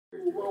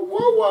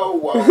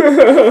Whoa.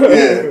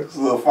 Yeah, it's a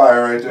little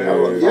fire right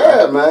there.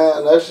 Yeah,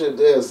 man, that shit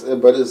is.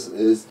 But it's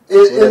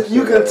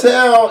you can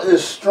tell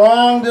it's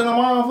strong than a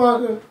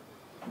motherfucker,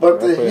 but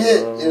the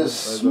hit is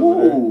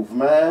smooth,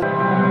 man.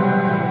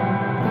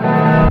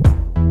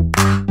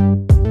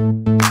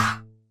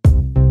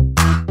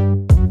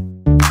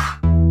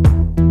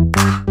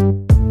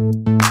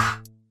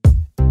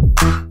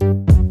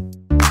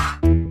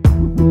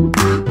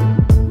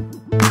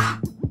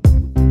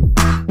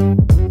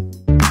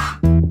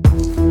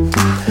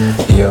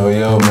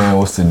 Yo, man,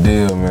 what's the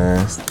deal,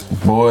 man?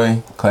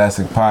 Boy,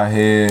 classic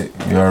pothead.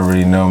 You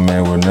already know,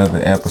 man, with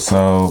another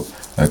episode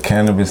of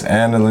Cannabis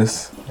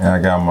Analyst. And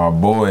I got my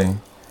boy,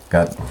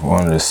 got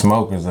one of the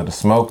smokers in the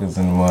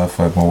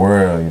motherfucking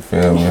world. You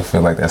feel me? I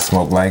feel like that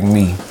smoke like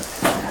me.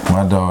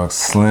 My dog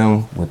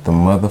Slim with the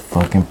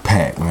motherfucking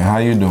Packk, man. How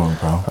you doing,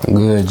 bro? I'm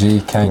good,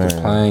 G.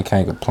 Can't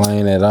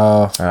complain at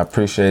all. I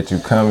appreciate you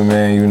coming,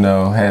 man. You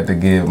know, had to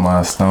get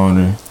my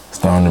stoner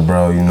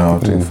bro, you know,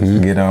 to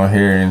get on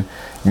here and,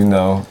 you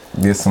know,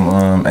 get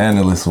some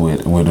analysts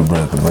with the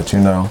brother. But, you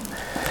know,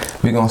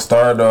 we gonna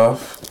start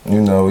off, you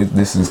know,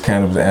 this is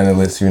Cannabis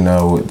Analyst, you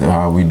know,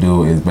 how we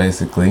do is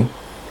basically,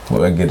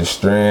 well, I get a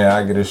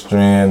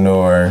strand,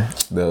 or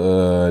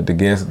the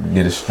guest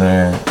get a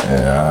strand,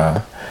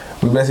 and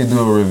we basically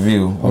do a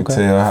review. We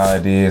tell how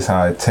it is,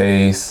 how it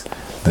tastes,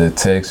 the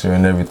texture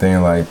and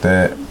everything like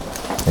that.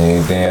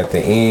 And then at the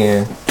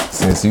end,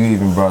 since you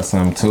even brought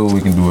something too, we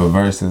can do a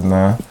versus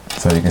now,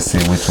 so you can see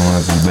which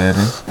ones is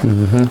better.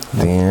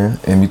 Then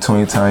in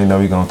between time, you know,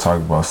 we gonna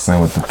talk about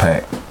something with the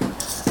Packk.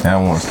 Now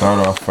I want to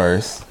start off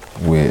first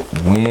with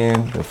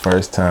when the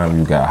first time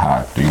you got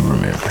high. Do you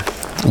remember?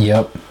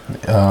 Yep.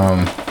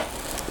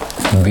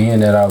 Being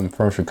that I'm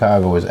from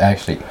Chicago, was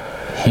actually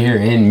here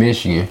in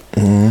Michigan.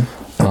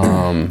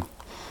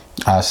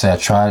 I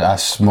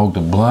smoked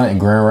a blunt in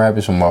Grand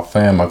Rapids with my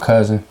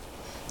cousin.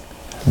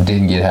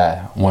 Didn't get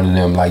high. One of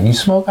them like, you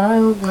smoke? I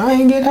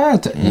ain't get high.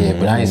 Yeah,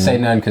 but I ain't say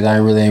nothing because I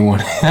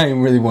ain't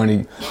really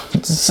want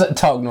to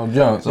talk no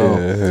junk.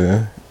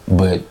 So,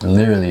 but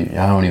literally,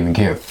 I don't even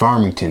care.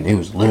 Farmington. It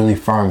was literally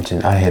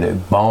Farmington. I had a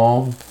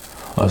bong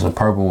of some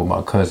purple with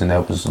my cousin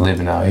that was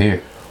living out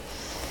here.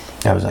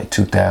 That was like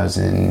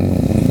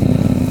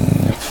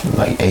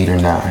 2008 or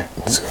 9.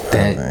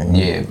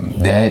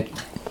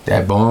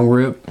 That bong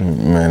rip.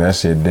 Man, that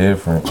shit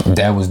different.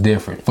 That was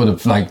different for the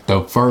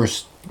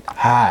first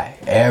high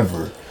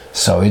ever.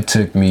 So it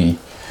took me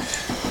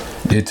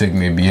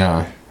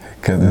beyond.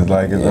 Cause it's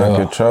like it's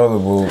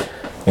uncontrollable,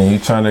 and you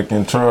trying to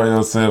control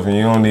yourself, and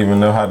you don't even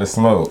know how to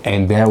smoke.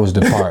 And that was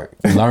the part.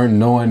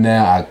 Knowing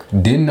now, I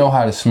didn't know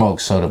how to smoke,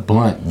 so the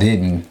blunt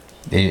didn't.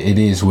 It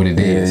is what it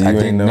is. You I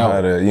didn't know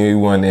how to. You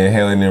wasn't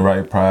inhaling it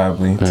right,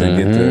 probably to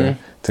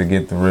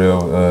get the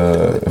real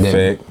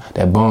effect.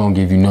 That bone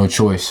give you no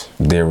choice.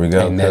 There we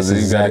go. And that's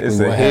exactly it's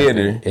what a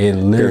header. It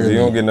literally. Because you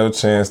don't get no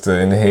chance to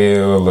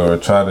inhale or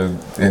try to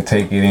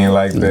take it in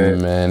like that.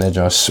 Man, that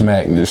just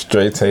smacked. Just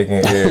straight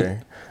taking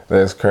air.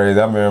 That's crazy.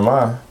 I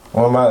remember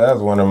that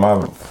was one of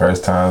my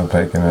first times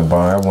taking a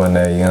bong. I wasn't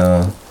that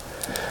young.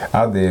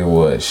 I did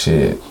what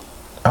shit.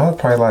 I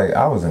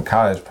was in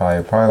college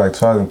probably like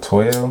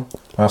 2012,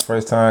 my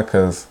first time,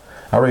 because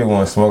I really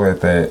wasn't smoke like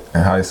that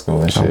in high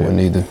school and shit. I wouldn't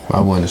either.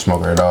 I wasn't a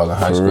smoker at all in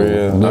high school.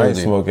 Real. I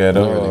didn't smoke at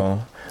all.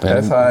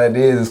 That's how it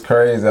is. It's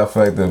crazy. I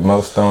feel like the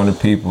most stoner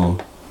people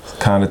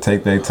kind of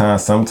take their time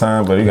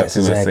sometimes, but you got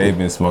people that say they've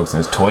been smoking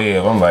since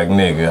 12. I'm like,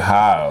 nigga,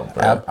 how,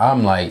 bro?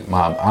 I'm like,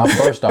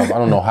 first off, I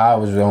don't know how I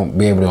was going to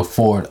be able to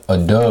afford a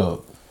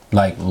dub.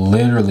 Like,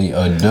 literally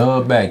a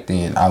dub back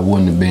then, I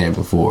wouldn't have been able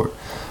to afford.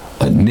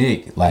 A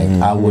nick, like,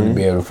 I wouldn't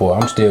be able to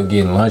afford. I'm still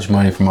getting lunch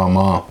money from my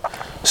mom.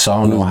 So I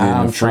don't know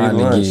how I'm trying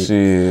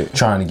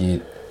to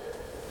get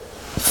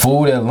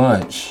food at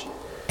lunch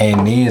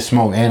and then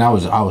smoke. And I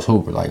was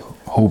hooper, like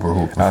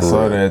hooper. I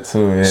saw that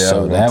too. Yeah,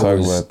 so that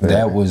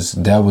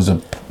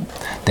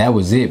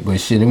was it.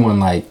 But shit, it wasn't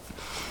like,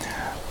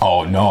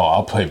 oh no,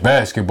 I'll play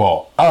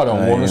basketball. I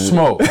don't want to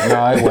smoke.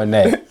 No, it wasn't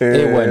that.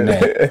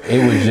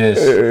 It was just,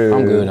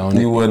 I'm good on it.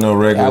 You wasn't no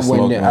regular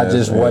smoker. I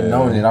just wasn't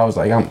on it. I was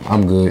like,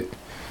 I'm good.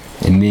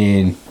 And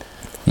then,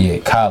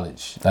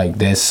 college. Like,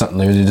 that's something,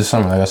 literally just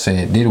something, like I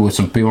said, did it with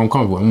some people I'm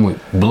comfortable with. I'm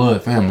with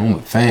blood family, I'm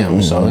with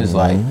family. So it's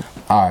like,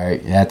 all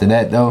right, after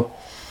that though,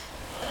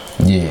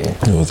 it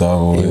was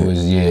over with.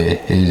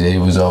 It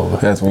was over.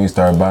 That's when you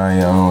start buying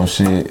your own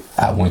shit.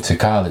 I went to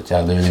college.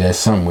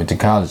 Went to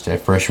college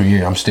that freshman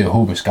year. I'm still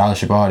hooping,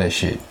 scholarship, all that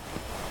shit.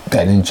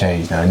 That didn't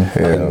change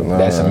nothing.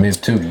 That's a myth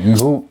too. You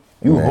hoop?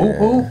 You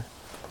hoop?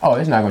 Oh,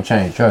 it's not gonna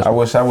change. Trust me. I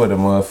wish I would have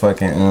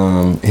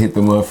motherfucking hit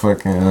the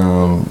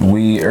motherfucking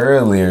weed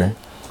earlier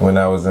when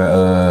I was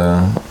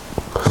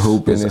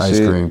hooping this and ice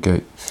shit. cream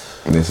cake.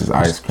 This is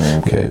ice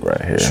cream cake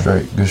right here.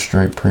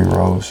 Straight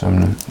pre-rolls,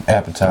 some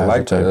appetizer. I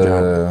like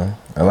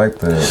I like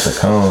the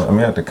cone. I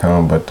mean, not the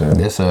cone, but the.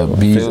 That's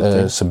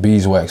it's a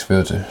beeswax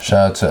filter.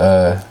 Shout out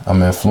to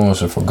I'm an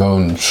influencer for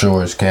Golden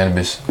Shores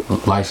Cannabis,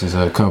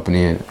 licensed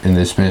company in the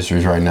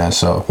dispensaries right now.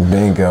 So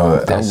bingo.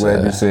 I'm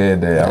glad you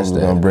said that. I was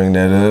gonna bring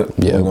that up.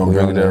 Yeah, we're gonna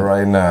bring it up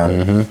right now.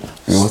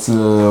 What's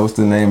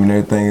the name and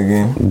everything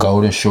again?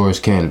 Golden Shores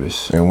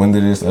Cannabis. And when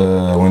did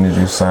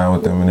you sign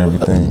with them and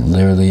everything?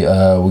 Literally,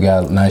 we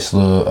got a nice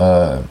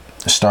little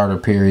starter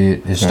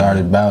period. It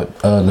started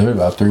literally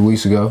about 3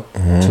 weeks ago,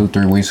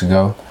 2-3 weeks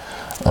ago.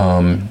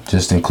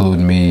 Just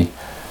including me,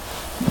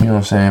 you know what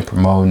I'm saying,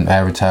 promoting,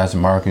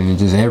 advertising, marketing,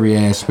 just every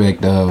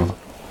aspect of.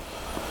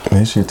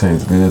 That shit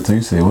tastes good too.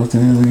 You said what's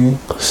it is again?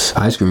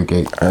 Ice cream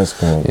cake. Ice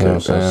cream cake. You know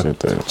what I'm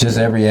saying? Just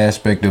every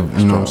aspect of,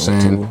 you know what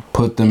I'm saying,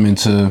 put them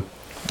into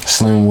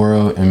Slim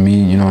World and me,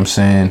 you know what I'm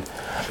saying,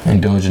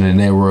 indulging in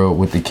that world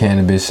with the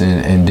cannabis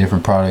and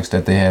different products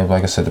that they have,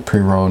 like I said, the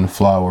pre-roll and the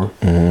flower,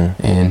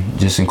 and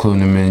just including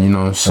them in, you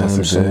know what I'm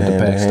saying, some of the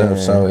pack stuff.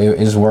 So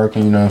it's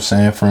working, you know what I'm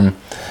saying, from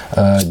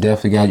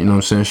definitely got, you know what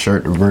I'm saying,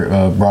 shirt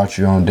that brought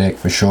you on deck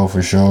for sure.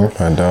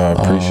 My dog,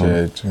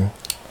 appreciate you.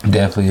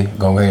 Definitely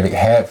gonna wear the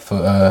hat for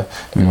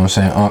you know what I'm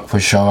saying, for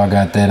sure. I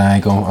got that. I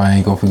ain't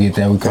gonna forget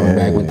that. We coming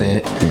back with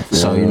that.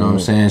 So you know what I'm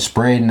saying,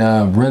 spreading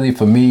really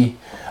for me,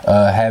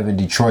 having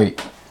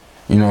Detroit,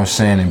 you know what I'm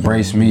saying,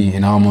 embrace me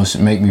and almost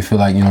make me feel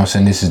like, you know what I'm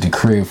saying, this is the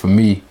crib for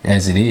me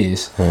as it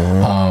is.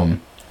 I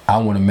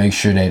want to make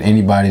sure that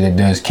anybody that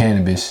does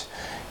cannabis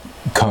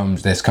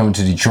that's coming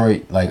to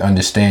Detroit, like,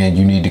 understand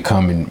you need to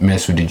come and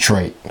mess with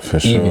Detroit, for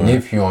sure, even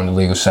if you're on the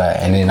legal side.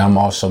 And then I'm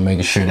also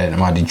making sure that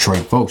my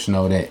Detroit folks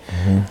know that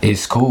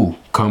it's cool.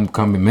 Come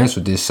and mess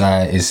with this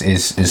side.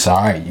 It's all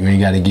right. You ain't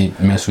got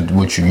to mess with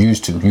what you're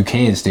used to. You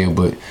can still,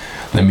 but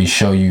let me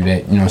show you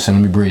that, you know what I'm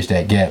saying, let me bridge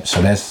that gap.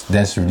 So that's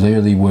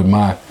literally what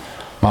my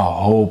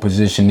whole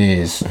position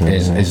is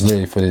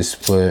literally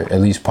for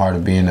at least part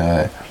of being you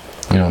know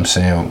what I'm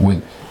saying,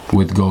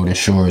 with Golden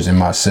Shores and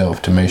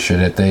myself, to make sure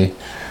that they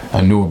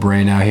a newer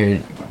brand out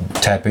here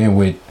tap in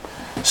with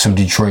some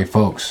Detroit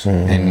folks,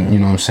 and you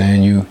know what I'm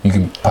saying, you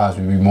can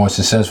possibly be more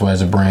successful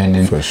as a brand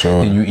than, for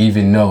sure, than you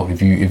even know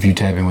if you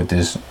tap in with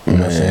this, you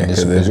know what I'm saying,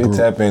 this if you group.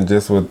 tap in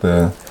just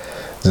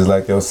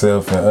like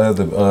yourself and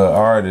other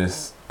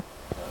artists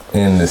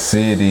in the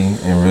city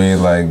and really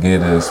like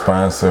get a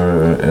sponsor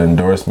or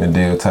endorsement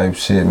deal type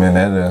shit, man,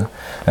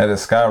 that'll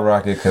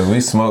skyrocket, because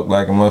we smoke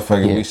like a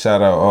motherfucker. We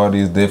shout out all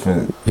these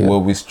different what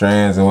we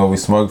strands and what we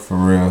smoke for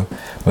real,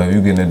 but if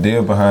you getting a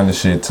deal behind the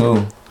shit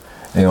too,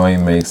 it don't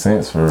even make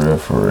sense for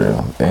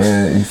real.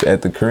 And you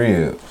at the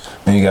crib,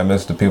 and you gotta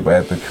mess with the people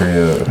at the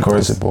crib, of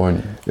course. That's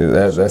important.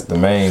 That's the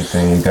main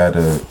thing. You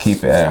gotta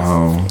keep it at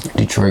home.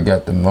 Detroit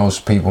got the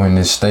most people in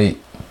this state,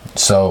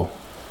 so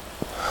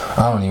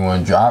I don't even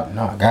want to drop.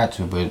 No, I got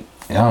to, but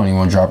I don't even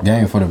want to drop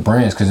game for the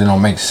brands, because it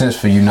don't make sense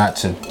for you not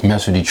to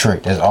mess with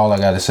Detroit. That's all I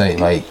got to say.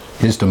 Like,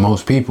 it's the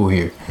most people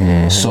here.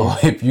 So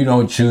if you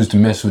don't choose to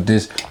mess with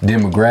this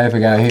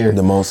demographic out here,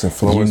 the most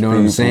influenced, you know what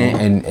I'm saying,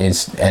 and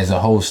it's as a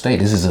whole state,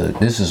 this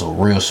is a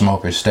real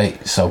smoker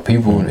state. So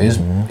people,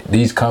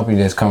 these companies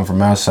that's coming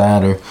from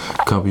outside or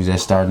companies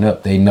that's starting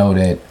up, they know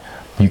that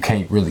you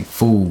can't really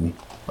fool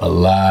a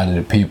lot of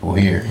the people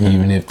here,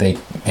 even if they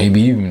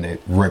maybe even the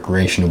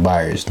recreational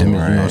buyers, them, you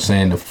know what I'm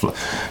saying,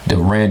 the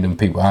random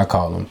people, I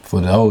call them. For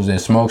those that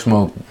smoke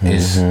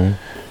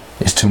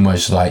it's too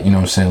much, like, you know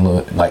what I'm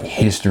saying, like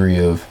history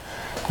of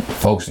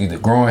folks either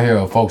growing here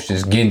or folks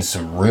just getting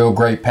some real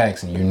great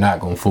packs, and you're not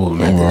gonna fool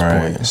them at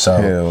this point.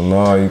 So hell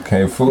no, you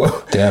can't fool.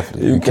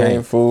 Definitely, you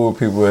can't fool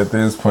people at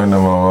this point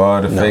no more.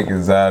 All the fake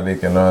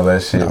exotic and all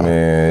that shit,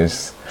 man.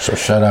 So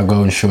shout out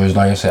Golden Shores,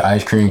 like I said,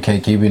 ice cream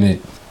cake, keeping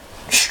it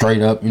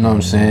straight up, you know what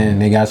I'm saying.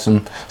 They got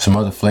some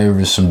other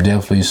flavors, some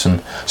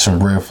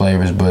rare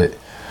flavors, but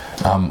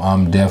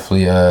I'm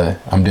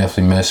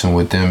definitely messing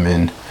with them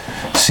and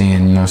seeing, you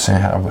know what I'm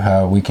saying,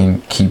 how we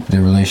can keep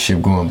the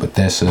relationship going. But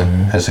that's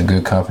a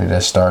good company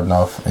that's starting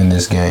off in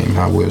this game.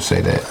 I will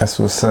say that. That's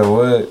what's up.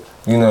 What,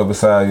 you know,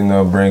 besides, you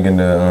know, bringing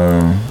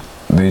the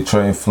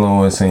Detroit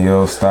influence and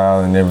your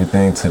style and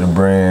everything to the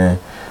brand,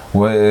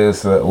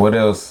 what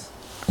else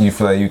you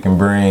feel like you can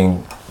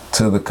bring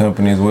to the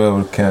company as well,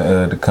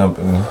 the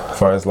company, as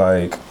far as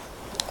like,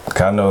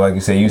 I know, like you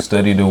said, you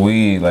study the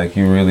weed, like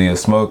you really a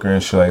smoker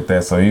and shit like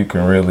that, so you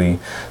can really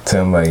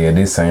tell them like, yeah,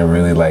 this ain't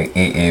really like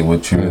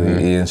what you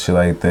really is and shit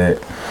like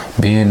that.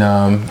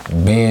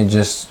 Being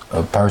just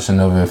a person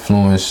of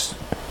influence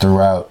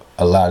throughout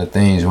a lot of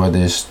things, whether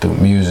it's through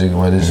music,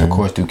 whether it's of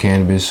course through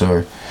cannabis,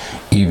 or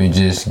even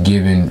just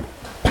giving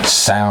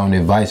sound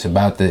advice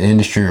about the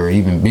industry or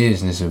even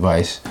business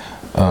advice.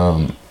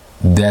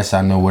 That's,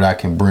 I know what I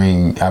can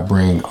bring. I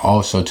bring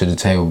also to the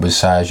table,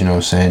 besides, you know what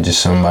I'm saying,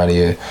 just somebody,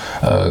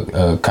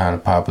 a kind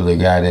of popular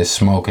guy that's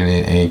smoking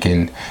it and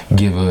can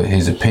give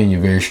his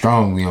opinion very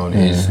strongly on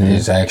it.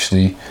 Is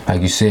actually,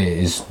 like you said,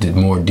 it's the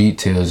more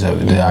details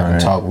of it that I can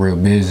talk real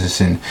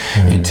business and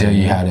tell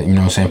you how to, you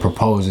know what I'm saying,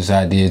 propose this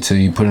idea to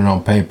you, put it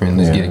on paper, and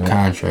let's get a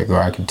contract. Or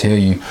I can tell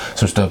you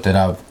some stuff that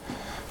I've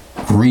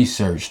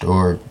researched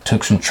or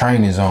took some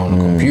trainings on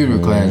computer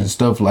class and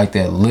stuff like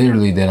that,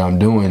 literally, that I'm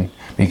doing,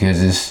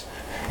 because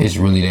it's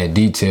really that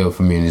detailed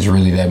for me, and it's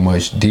really that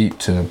much deep,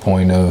 to the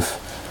point of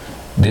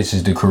this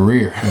is the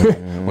career.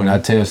 When I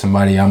tell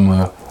somebody I'm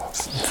a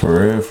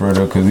For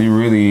real, cause you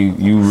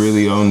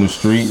really on the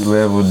street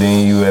level,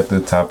 then you at the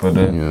top of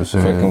the, You know what I'm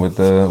saying? fucking with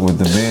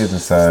the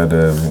business side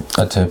of it.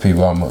 I tell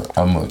people I'm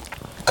a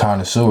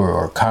connoisseur,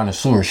 or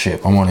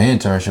connoisseurship. I'm on an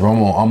internship.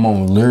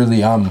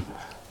 I'm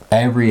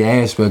every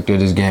aspect of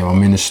this game.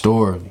 I'm in the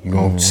store. You're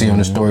gonna see on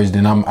the stories.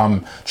 Then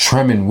I'm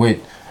trimming with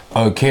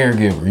a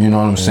caregiver. You know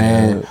what I'm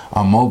saying?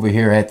 I'm over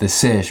here at the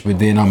sesh, but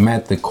then I'm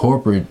at the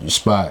corporate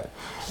spot.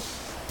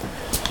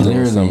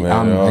 Literally,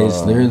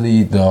 it's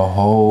literally the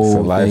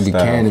whole thing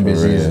of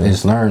cannabis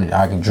is learning.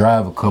 I can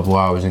drive a couple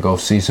hours and go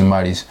see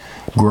somebody's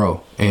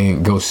grow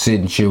and go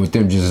sit and chill with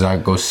them, just as I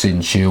go sit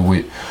and chill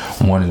with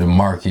one of the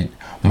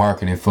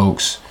marketing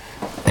folks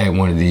at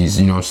one of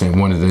these, you know what I'm saying,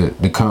 one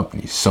of the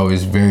companies. So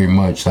it's very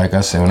much, like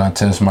I said, when I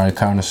tell somebody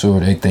connoisseur,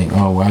 they think,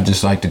 oh, well, I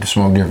just like to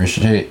smoke different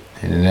shit.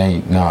 And it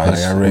ain't,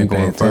 it's I really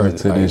going pay further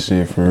attention to this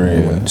shit for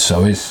real.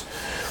 So it's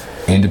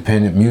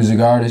independent music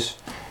artists,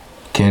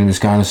 cannabis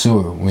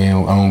connoisseur. I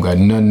don't got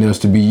nothing else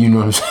to be, you know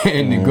what I'm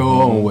saying, to go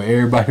on with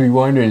everybody be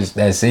wondering.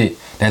 That's it.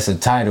 That's a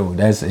title.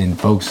 And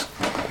folks,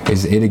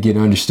 it'll get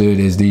understood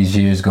as these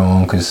years go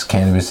on, because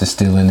cannabis is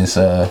still in this,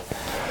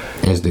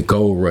 as the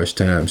gold rush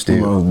time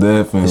still. Most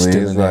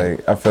definitely. It's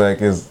like, I feel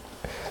like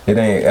it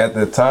ain't at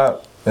the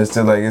top. It's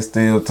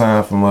still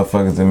time for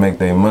motherfuckers to make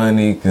their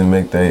money, can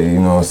make their, you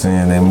know what I'm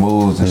saying, their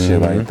moves and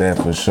shit like that,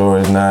 for sure.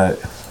 It's not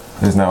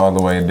all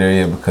the way there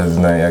yet, because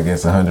it's not, I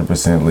guess,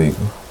 100%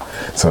 legal.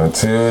 So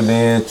until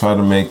then, try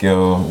to make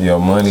your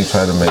money,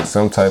 try to make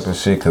some type of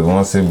shit, because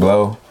once it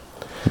blow,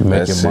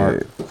 Make your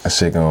mark. That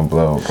shit gonna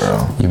blow,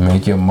 bro. You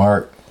make your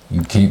mark,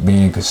 you keep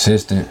being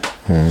consistent,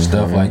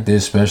 stuff like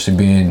this, especially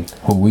being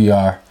who we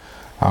are.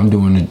 I'm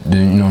doing the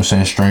you know what I'm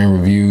saying, strain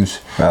reviews.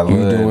 You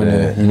doing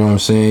that. you know what I'm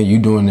saying, you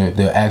doing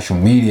the actual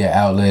media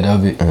outlet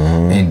of it,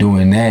 and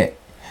doing that.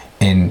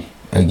 And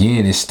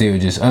again, it's still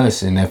just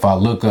us. And if I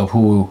look up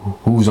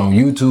who's on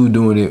YouTube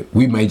doing it,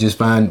 we may just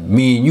find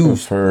me and you.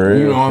 For real,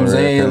 you know what I'm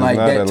saying? Like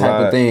that type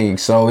lot. of thing.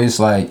 So it's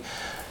like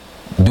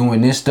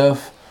doing this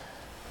stuff,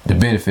 the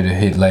benefit will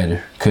hit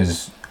later.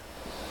 Because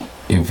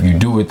if you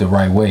do it the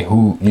right way, you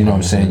know what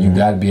I'm saying, you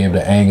got to be able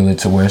to angle it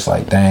to where it's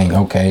like, dang,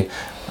 okay,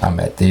 I'm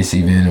at this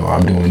event, or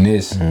I'm doing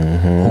this.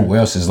 Who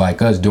else is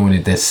like us doing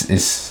it?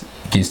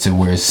 Gets to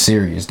where it's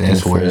serious.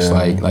 That's where it's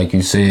like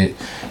you said,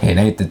 it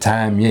ain't the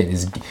time yet.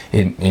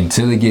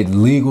 Until it get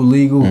legal.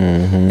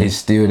 It's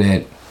still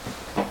that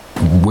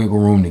wiggle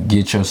room to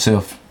get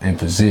yourself in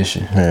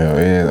position. Hell,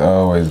 it's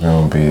always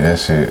gonna be that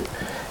shit.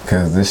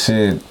 Cause this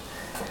shit,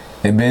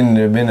 it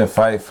been a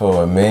fight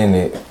for a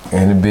minute,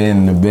 and it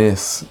been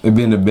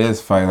the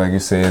best fight. Like you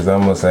said, it's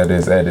almost at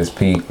its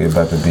peak. It's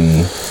about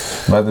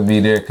to be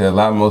there, cause a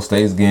lot more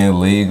states getting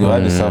legal.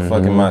 I just saw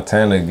fucking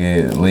Montana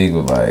get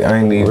legal. Like, I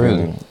ain't even.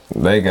 Really?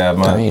 They got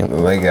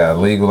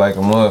legal like a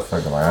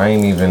motherfucker. Like, I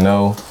ain't even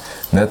know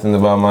nothing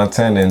about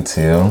Montana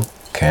until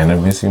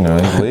cannabis, you know,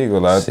 it's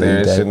legal out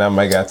there. Shit, I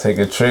might gotta take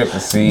a trip to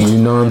see. You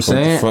know what I'm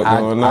saying? The fuck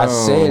going I on.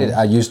 said it.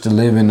 I used to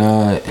live in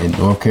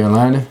North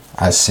Carolina.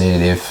 I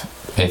said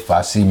if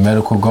I see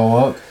medical go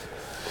up,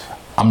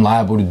 I'm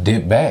liable to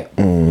dip back,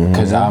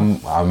 because I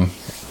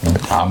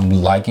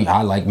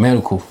like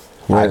medical.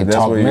 I can That's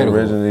talk where you medical.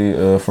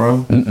 originally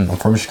from? I'm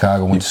from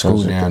Chicago. Went to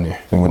school down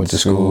there. Went to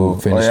school.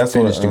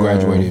 Finished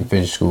graduated and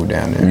finished school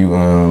down there. You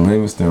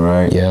Livingston,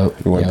 right?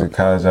 Yep. You went to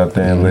college out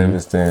there in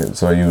Livingston.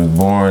 So you was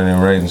born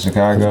and raised in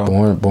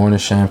Chicago? Born in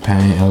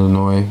Champaign,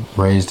 Illinois.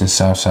 Raised in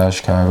Southside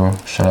Chicago.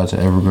 Shout out to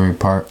Evergreen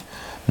Park,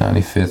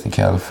 95th in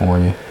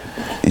California.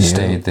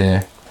 Stayed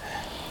there.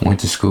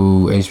 Went to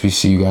school,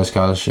 HBCU, got a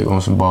scholarship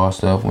on some ball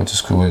stuff. Went to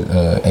school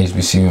at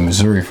HBCU in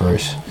Missouri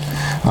first.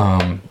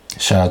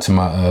 Shout out to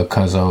my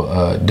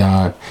cousin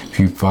Don. If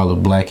you follow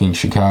Black in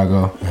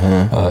Chicago,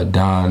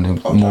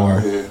 Don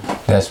Moore,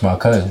 that's my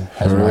cousin.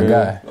 That's my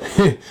guy.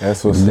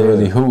 That's what's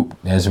literally hoop.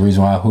 That's the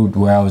reason why I hooped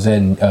where I was at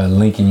in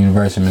Lincoln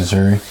University,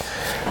 Missouri.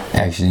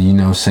 Actually, you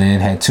know what I'm saying,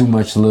 had too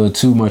much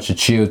of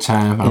chill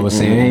time. I would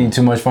say it ain't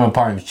too much fun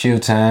part, it was chill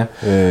time.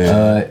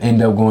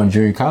 Ended up going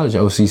junior college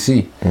at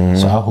OCC.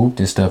 So I hooped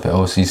and stuff at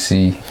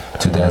OCC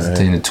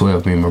 2010 to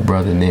 12, me and my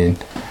brother, and then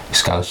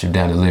scholarship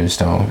down to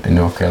Livingstone in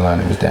North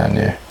Carolina was down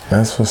there.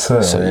 That's what's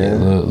up. So yeah,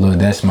 look,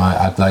 that's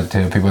I like to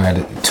tell people I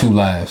got 2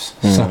 lives.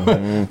 So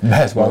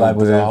basketball life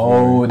was a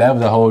whole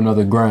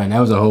nother grind. That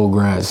was a whole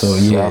grind. So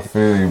yeah. I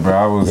feel you,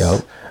 bro.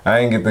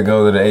 I didn't get to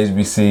go to the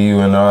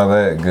HBCU and all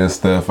that good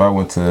stuff. I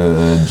went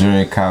to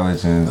junior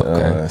college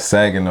in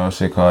Saginaw,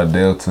 shit called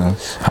Delta.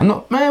 I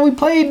know, man. We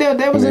played that.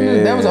 That was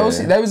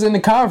in the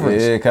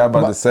conference. Yeah, I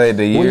about to say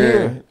the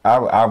year.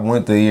 I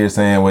went the year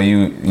saying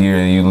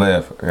you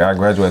left. I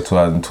graduated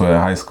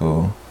 2012 high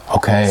school.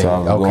 Okay. So I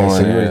was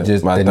So going you were at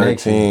just my the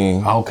next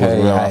 13 Okay.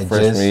 was around I my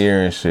freshman just-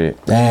 year and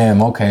shit.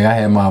 Damn. Okay. I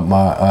had my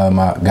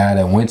guy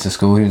that went to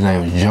school. His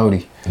name was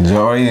Jody.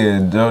 Jody,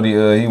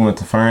 he went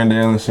to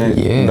Ferndale and shit.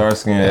 Yeah. Dark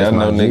skin. That's I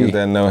know my G. niggas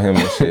that know him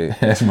and shit.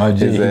 That's my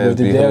G. His He ass went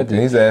to be Delta.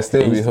 hooping. His ass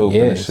still be hooping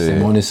Yeah, and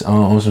shit.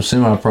 on some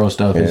semi-pro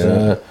stuff.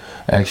 Yeah.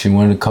 Actually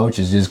one of the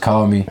coaches just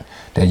called me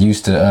that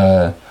used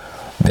to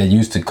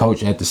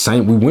coach at the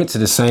same. We went to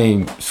the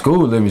same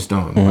school,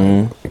 Livingstone.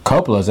 Like, a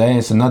couple of us. I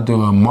asked another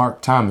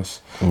Mark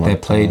Thomas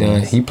that played.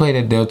 He played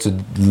at Delta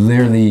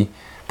literally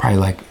probably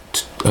like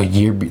a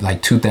year,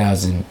 like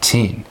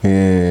 2010.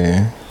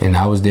 Yeah. And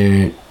I was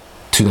there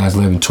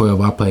 2011,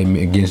 12. I played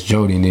against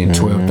Jody, and then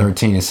 12,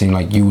 13. It seemed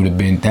like you would have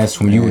been. That's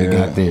when you would have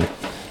got there.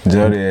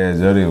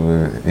 Jody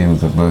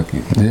was a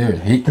bucket.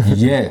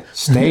 Yeah,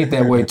 stayed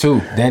that way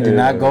too. That did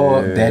not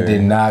go. That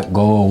did not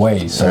go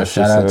away. So That's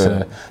shout out what's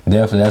to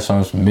definitely. That's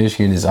from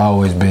Michigan. Has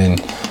always been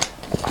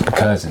a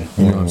cousin.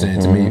 You know what I'm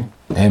saying to me.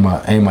 And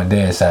my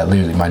dad's side.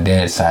 Literally, my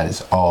dad's side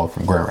is all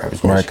from Grand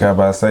Rapids, Michigan. Right, how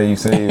about say you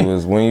say it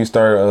was when you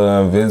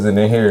started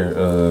visiting here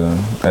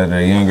at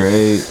a younger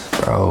age?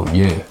 Bro,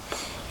 yeah,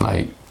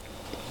 like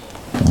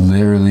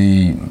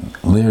literally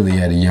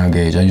at a young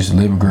age. I used to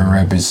live in Grand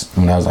Rapids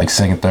when I was like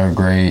 2nd, 3rd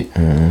grade.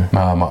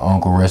 My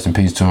uncle, rest in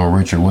peace to him,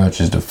 Richard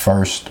Welch, is the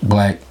first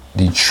black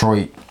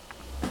Detroit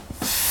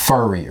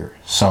furrier.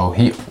 So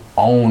he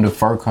owned a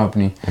fur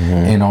company,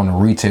 and on the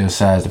retail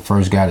side, is the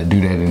first guy to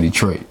do that in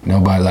Detroit.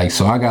 Nobody like,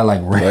 so I got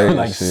like real,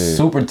 like shit.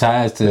 super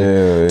ties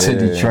to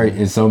Detroit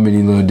in so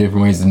many little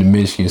different ways in the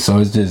Michigan. So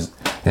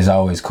it's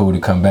always cool to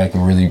come back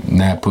and really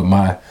not put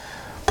my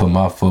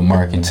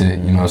footmark into, you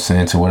know what I'm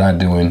saying, to what I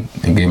do and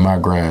get my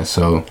grind.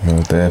 So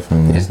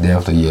Definitely. it's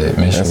definitely,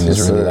 Michigan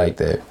is really like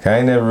that. I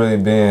ain't never really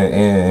been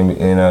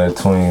in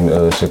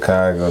between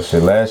Chicago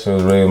shit. Last year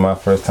was really my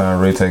first time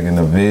really taking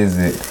a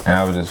visit, and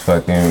I was just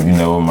fucking, you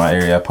know, in my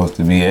area I'm supposed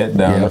to be at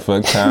down the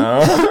fuck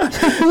town.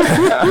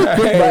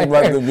 I ain't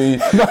about to be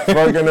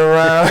fucking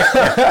around.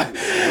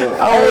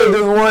 I only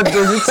just want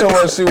to. She told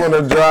me she want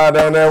to drive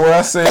down there. Where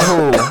I say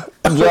who?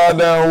 Drive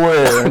down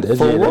where?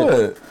 For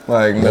what?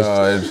 Like,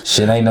 no.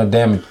 Shit ain't no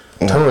damn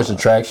tourist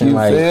attraction. You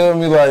like, feel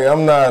me? Like,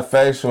 I'm not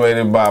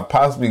infatuated by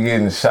possibly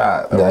getting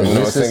shot. Or, Like, you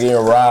know, it's the-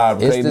 getting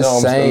robbed. it's They the know I'm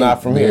still same.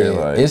 not from here.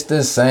 Like, It's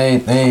the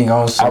same thing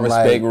on I some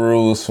respect like.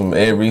 rules from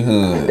every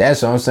hood.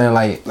 That's what I'm saying.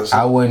 Like,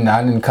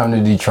 I didn't come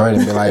to Detroit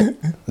and be like,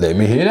 let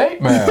me hit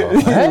 8 Mile.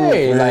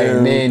 Hey,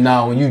 like, then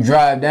when you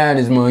drive down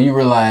this mall, you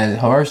realize,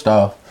 first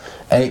off,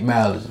 8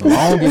 Mile is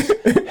long as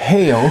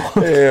hell.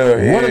 What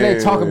do they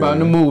talk about in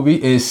the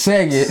movie? And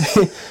second,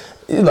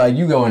 it's like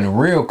you go in the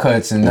real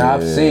cuts, and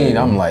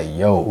I'm like,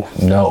 yo,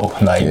 no,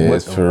 like,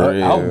 It's for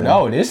real. Oh,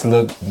 no, this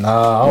look,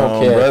 I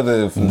don't care.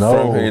 Brother from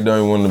here don't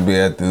even want to be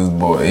at this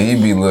boy. He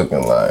be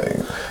looking like,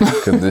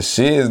 cause the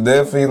shit is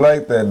definitely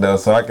like that though.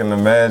 So I can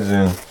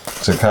imagine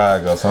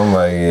Chicago. So I'm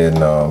like, yeah,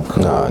 no, I'm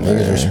cool. Nah,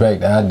 niggas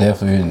respect that. I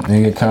definitely,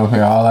 nigga come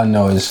here. All I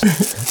know is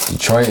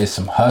Detroit is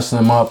some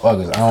hustling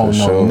motherfuckers. I don't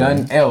know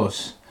nothing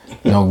else.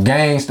 No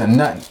gangster,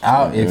 nothing.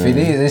 If it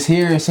is, it's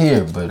here, it's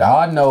here. But all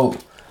I know,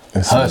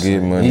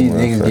 hustling. These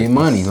niggas get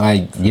money.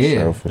 Like,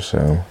 For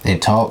sure.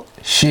 and talk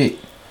shit.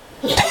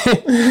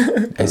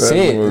 That's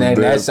it.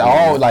 That's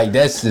all. Like,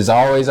 that's just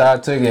always how I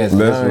took it.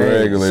 That's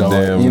regular, so,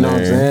 damn. You know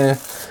what I'm saying?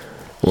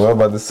 Well, I'm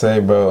about to say,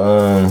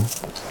 bro.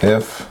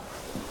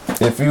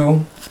 If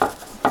you,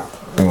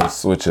 we're gonna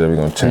switch it up. We're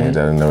gonna change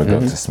that, and then we go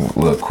to some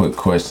little quick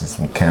questions,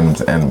 some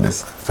Cannabis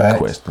Analyst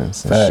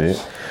questions and shit.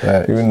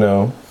 Facts. You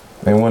know,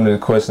 and one of the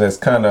questions that's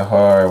kind of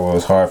hard,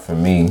 was hard for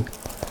me.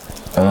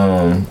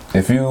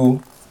 If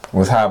you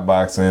was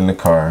hotboxing in the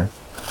car,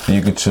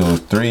 you could choose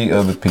 3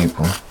 other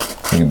people.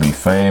 It could be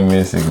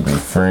famous, it could be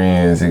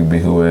friends, it could be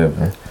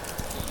whoever.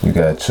 You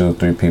gotta choose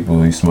 3 people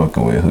who you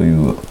smoking with, who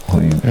you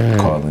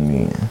calling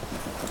in.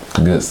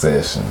 Good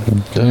session.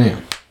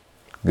 Damn.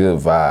 Good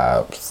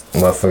vibes.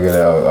 Motherfucker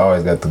that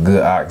always got the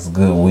good ox,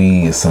 good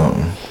weed or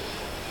something.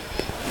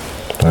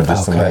 Or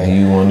just somebody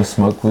you want to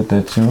smoke with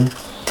that you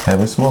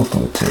haven't smoked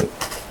with yet.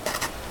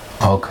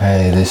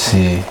 Okay, let's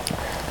see.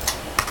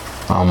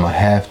 I'm gonna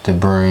have to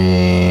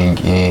bring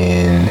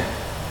in.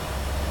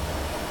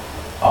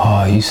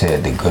 Oh, you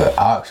said the good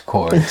ox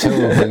cord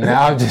too, but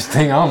now I'm just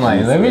thinking. I'm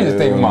like, let me just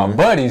think of my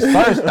buddies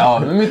first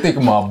off. Let me think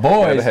of my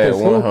boys. I had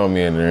one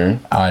homie in there.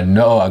 I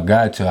know, I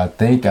got to. I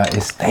think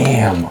it's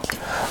damn.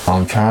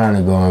 I'm trying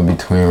to go in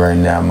between right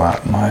now. My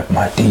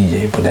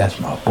DJ, but that's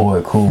my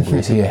boy Cool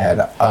Breeze. He had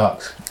an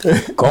ox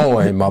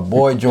going. My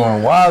boy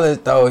Jordan Wallace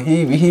though,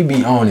 he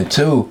be on it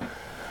too.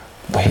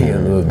 But he a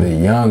little bit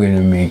younger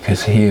than me,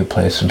 cause he'll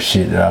play some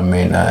shit that I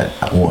may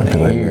not want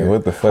to hear.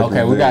 What the fuck?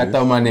 Okay, we gotta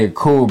throw my nigga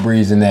Cool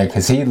Breeze in there,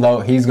 cause he's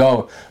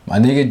going. My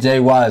nigga Jay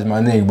Wise,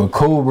 my nigga, but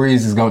Cool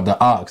Breeze is going to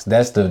ox.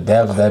 That's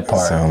that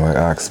part. Sound like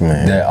ox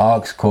man. That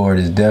ox cord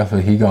is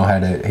definitely he gonna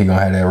have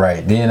that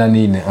right. Then I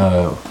need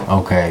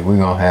okay, we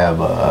gonna have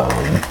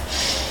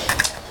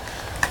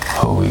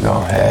who we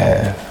gonna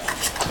have?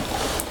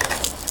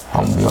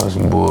 I'm gonna be on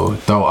some bull.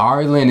 Throw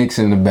Ari Lennox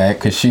in the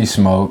back, cause she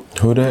smoked.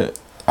 Who that?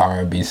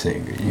 R&B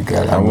singer. You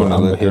got. I want to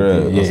look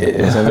her up.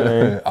 Yeah, What's her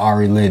name?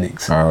 Ari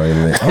Lennox. Ari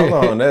Lennox. Hold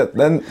on,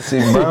 that she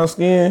brown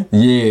skin.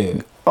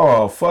 Yeah.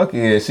 Oh fuck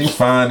yeah, she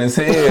fine as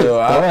hell.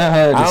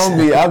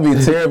 I be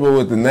terrible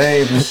with the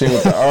names and shit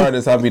with the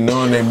artists. I be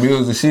knowing their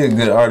music. She a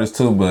good artist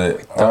too,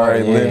 but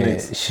Ari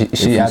Lennox.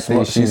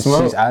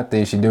 I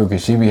think she do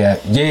because she be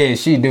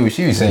she do.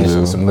 She be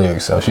saying some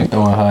lyrics, so she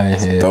throwing her in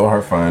here. Throw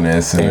her fine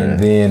ass in and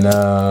there.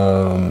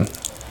 then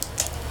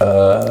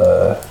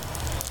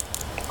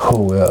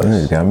who else?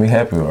 This got me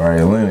happy with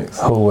Ari Lennox.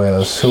 Who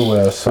else? Who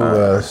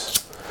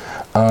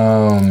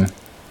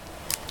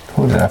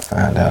did I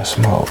find out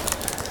smoke?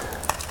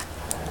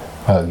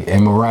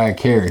 And Mariah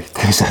Carey,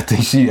 because I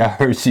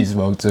heard she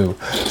smoked too.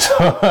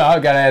 So I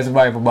gotta ask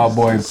somebody for my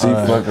boy. She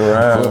fuck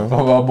around.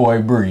 For my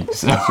boy Bree.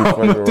 So she fuck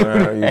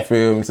around. You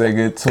feel me? Say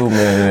get 2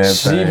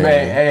 minutes of that thing.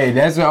 Hey,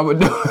 that's what I'm gonna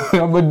do.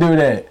 I'm gonna do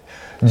that.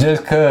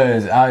 Just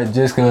cause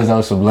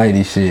on some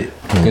lady shit.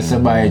 Cause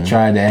somebody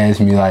tried to ask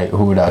me like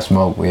who would I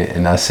smoke with,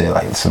 and I said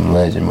like some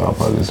legend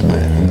motherfuckers.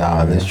 But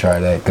nah, let's try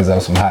that. Cause on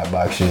some hot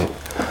box shit.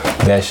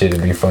 That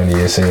shit'd be funny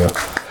as hell.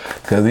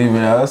 Cause even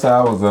that's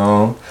how I was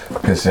on.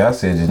 Cause I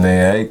said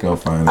Janae ain't gonna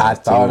find out. I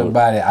thought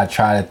about it. I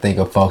tried to think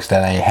of folks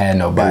that ain't had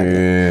nobody.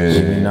 Yeah.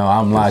 Even though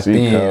I'm locked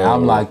in. Cold.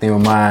 I'm locked in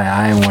with mine.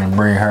 I ain't want to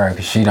bring her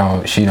because she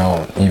don't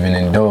even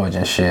indulge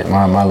in shit.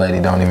 My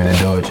lady don't even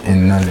indulge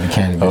in none of the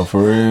cannabis. Oh,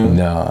 for real?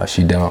 No,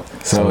 she don't.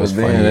 So it's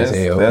funny as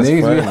hell. That's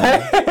Niggas funny. be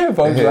like,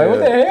 folks be like, what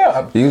the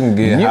hell? You can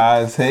get high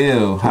as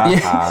hell.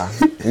 High.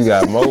 You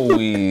got more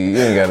weed. You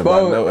ain't got to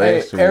buy no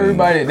extra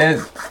everybody,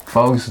 that's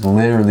folks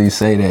literally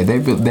say that. They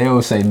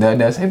will say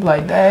nothing else. They be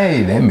like,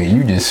 dang, that mean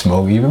you just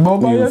smoke even more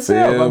by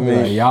yourself. I be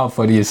like, y'all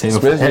funny as hell.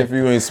 Especially if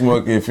you ain't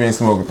smoking with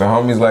the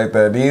homies like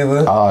that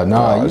either. Oh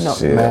no, you know,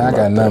 shit, man, I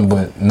got nothing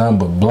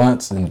but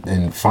blunts and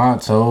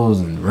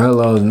Fontos and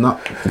Rellos.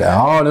 Got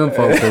all them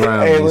folks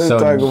around hey, me. let's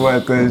talk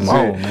about that shit.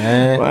 On,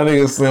 man. My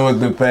nigga Slim with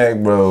the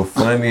Packk, bro.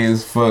 Funny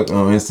as fuck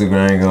on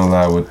Instagram. Ain't gonna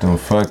lie with them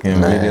fucking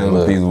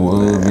videos, these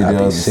wood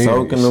videos,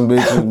 soaking them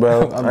bitches,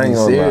 bro. I ain't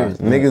gonna lie.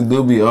 Niggas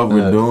do be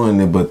overdoing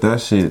it, but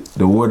that shit,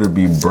 the water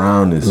be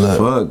brown as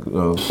fuck,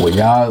 bro. Well,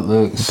 y'all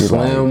look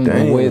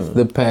Slim with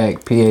the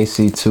Packk,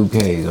 PAC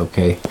 2Ks,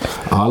 okay?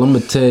 All I'm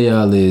gonna tell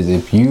y'all is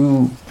if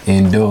you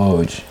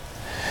indulge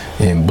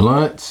in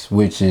blunts,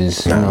 which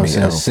is, you know what I'm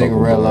saying,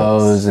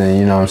 cigarillos, and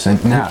you know what I'm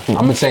saying. Now, I'm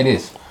gonna say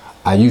this.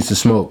 I used to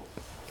smoke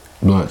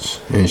blunts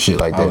and shit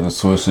like that. I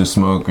was a Swisher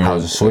smoker. I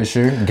was a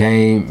Swisher,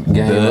 game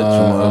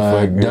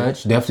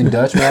Dutch, definitely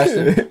Dutch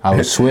master. I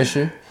was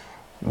Swisher.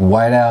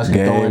 White House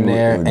could throw in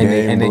there,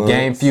 and the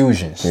game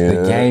fusions.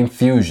 The game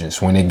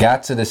fusions. When it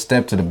got to the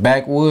step to the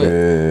backwood,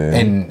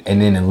 and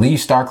then the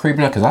leaves start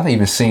creeping up, because I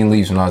even seen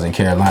leaves when I was in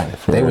Carolina.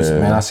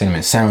 I seen them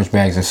in sandwich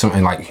bags and some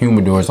in like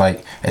humidors,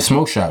 like at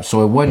smoke shops.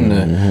 So it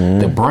wasn't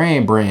the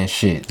brand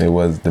shit. It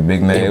was the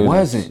big name. It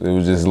wasn't. It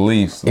was just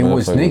leaves. It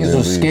was niggas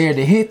was scared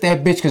to hit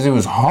that bitch because it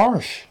was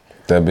harsh.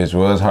 That bitch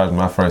was hard.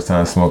 My first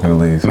time smoking the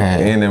leaves. Man,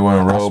 and it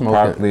wasn't rolled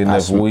properly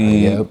enough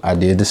weed. Yep, I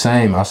did the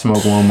same. I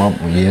smoked one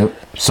up. Yep.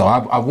 So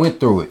I went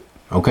through it.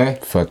 Okay.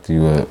 Fucked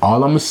you up.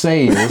 All I'm gonna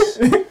say is,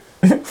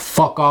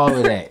 fuck all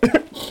of that.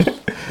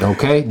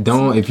 Okay.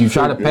 Don't. If you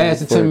try to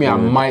pass it to me, I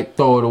might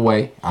throw it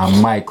away. I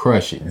might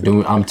crush it.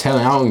 I'm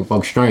telling. I don't even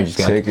fuck strangers.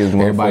 Check his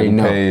everybody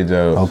know. Page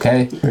out.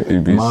 Okay.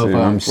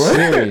 I'm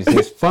serious.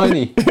 It's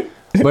funny.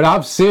 But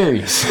I'm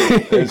serious.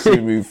 That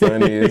shit be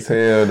funny as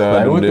hell,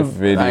 dog. Like,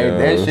 videos. Like,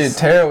 that shit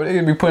terrible.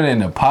 They be putting it in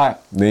the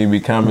pot. Then you be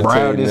commentating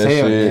brown as that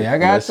hell. shit. Yeah, I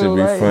got that shit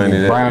be funny.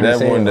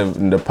 That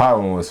one, the pot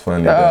one was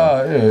funny. Oh,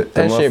 yeah.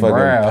 That shit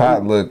brown.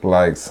 Pot looked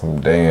like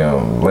some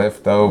damn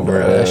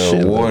leftover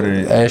water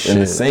in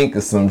the sink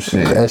or some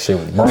shit. That shit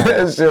was brown.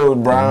 That shit was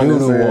brown as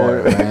hell.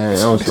 Water, man.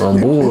 That was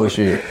some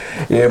bullshit.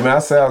 Yeah, man, I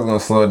said I was gonna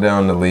slow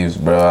down the leaves,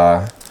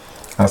 bro.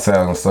 I said I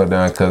was gonna slow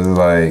down because it's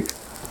like,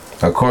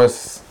 of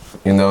course,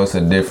 you know, it's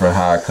a different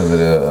high because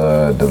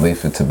of the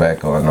leaf of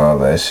tobacco and all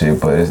that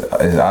shit, but it's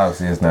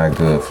obviously it's not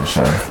good for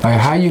sure. Like,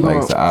 how you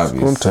gonna? It's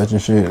obvious. I'm touching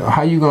shit.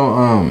 How you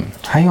gonna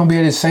be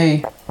able to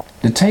say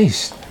the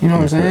taste? You know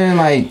what I'm saying?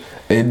 Like,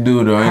 it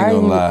do though. I ain't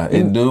gonna lie.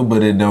 It do,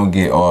 but it don't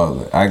get all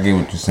of it. I get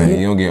what you're saying.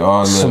 You don't get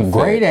all of it. Some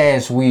great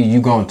ass weed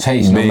you gonna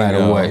taste no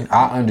matter what.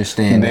 I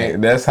understand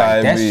that. That's how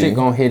it that be. Shit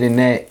gonna hit in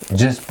that.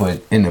 Just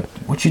but in the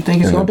what you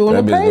think it's gonna do in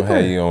the paper? That bitch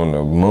gonna have you on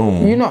the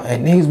moon. You know,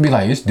 and niggas be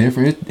like, it's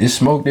different. It's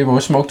smoke different.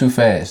 It smoke too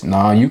fast.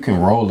 Nah, you can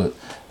roll it.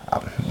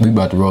 We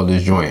about to roll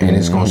this joint, and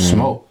it's gonna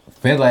smoke.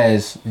 Feel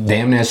as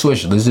damn that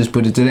Swisher. Let's just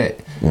put it to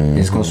that.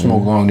 It's gonna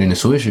smoke longer than the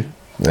Swisher.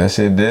 That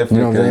shit definitely,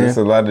 you know because there's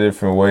a lot of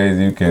different ways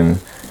you can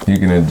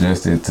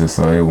adjust it to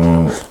so it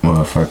won't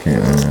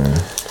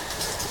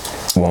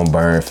won't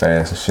burn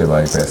fast and shit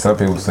like that. Some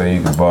people say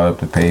you can ball up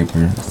the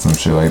paper, some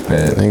shit like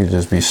that. Niggas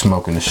just be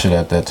smoking the shit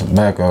out that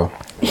tobacco.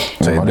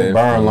 They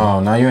burn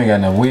long. Now you ain't got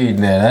enough weed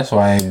in there. That's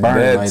why I ain't burning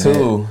that like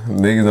too. that.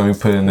 Niggas don't be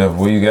putting enough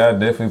weed. You gotta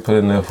definitely put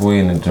enough weed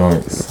in the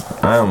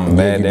joints. I'm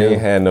mad they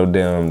ain't had no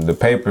damn, the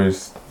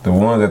papers, the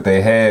ones that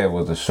they had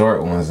was the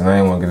short ones, and I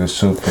ain't want to get a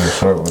shoot for the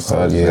short ones, so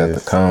I just got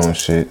the cone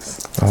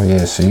shits. Oh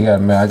yeah, so you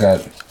got, man, I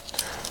got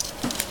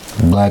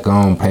Black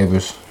owned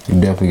papers. You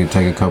definitely could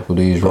take a couple of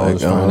these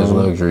rollers from this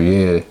luxury.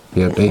 Yeah.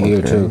 Yep, they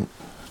here too.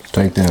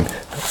 Take them.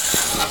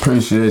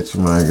 Appreciate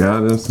you, my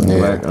God. There's some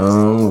black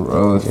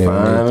rollers,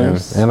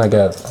 finest. And I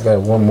got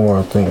one more.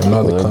 I think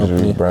another luxury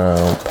company.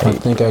 Brown paper. I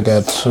think I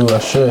got two. I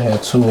should have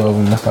had two of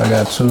them. If I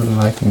got two, then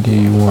I can give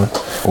you one.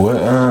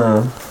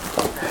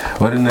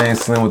 Where the name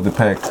Slim with the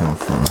Packk come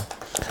from?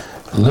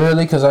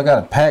 Literally, cause I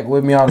got a Packk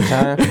with me all the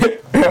time.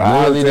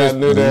 literally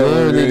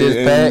this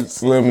Packk.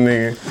 Slim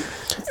nigga.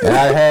 And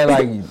I had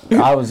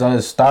I was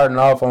starting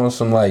off on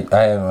some I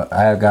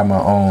had got my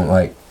own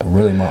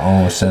my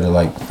own set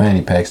of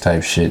fanny packs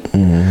type shit.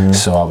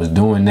 So I was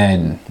doing that,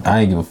 and I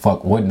ain't give a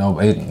fuck what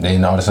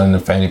then all of a sudden the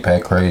fanny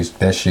pack craze,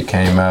 that shit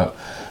came out.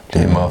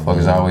 Then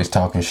motherfuckers always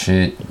talking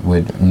shit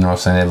with, you know what I'm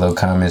saying, that little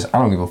comments. I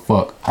don't give a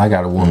fuck. I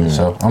got a woman,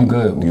 so I'm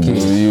good with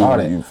kids, all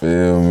that. You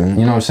feel me?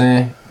 You know what I'm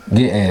saying?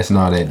 Get ass and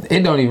all that.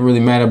 It don't even really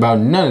matter about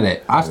none of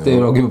that. I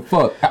still don't give a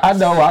fuck. I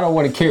know I don't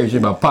want to carry shit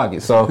in my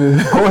pocket. So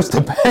of course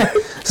the Packk.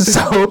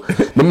 So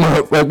the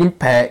motherfucking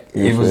Packk.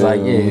 It was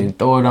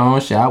throw it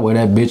on. Shit, I wear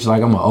that bitch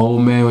like I'm an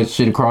old man with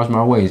shit across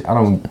my waist. It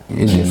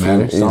didn't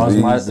matter. As long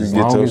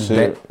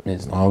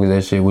as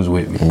that shit was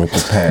with me. With the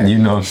Packk. You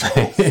know what I'm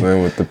saying?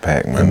 Slim with the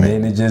Packk, man. And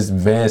then it just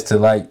advanced to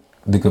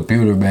the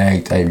computer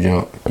bag type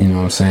jump. You know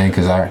what I'm saying?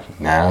 Cause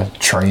now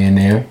tray in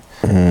there.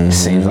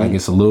 Seems like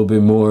it's a little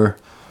bit more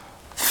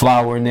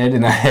flour in there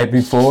than I had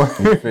before.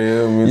 You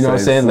feel me? You know what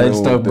I'm saying? Let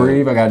stuff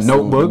breathe. I got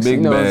notebooks. You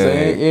know what I'm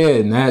saying?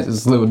 Yeah, now it's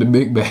just with the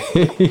big bag.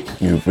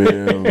 You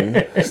feel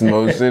me?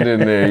 Smoke shit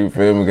in there. You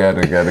feel me?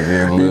 Gotta get a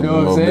little you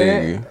know what I'm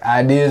saying? bigger.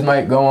 Ideas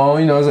might go on.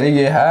 You know what I'm saying?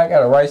 Get high. I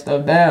gotta write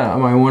stuff down. I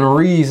might want to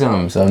read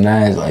something. So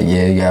now it's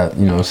you got,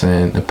 you know what I'm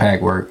saying, the Packk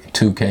work,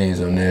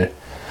 2Ks on there.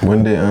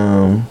 When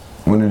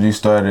did you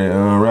start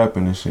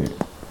rapping and shit?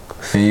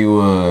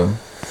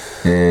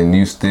 And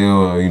you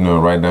still,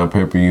 write down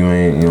paper. You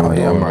ain't,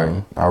 I'm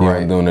right. I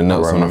write. Doing the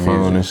notes on the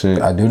phone and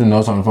shit. I do the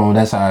notes on the phone.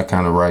 That's how I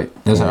kind of write.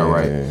 That's how I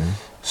write.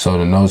 So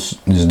the notes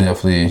is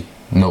definitely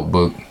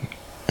notebook.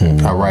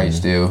 I write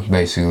still,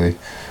 basically.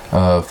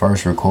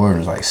 First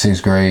recording was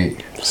 6th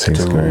grade.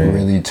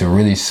 To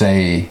really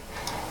say,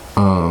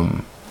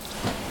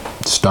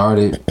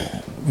 started.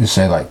 You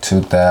say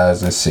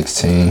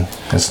 2016.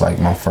 It's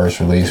my first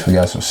release. We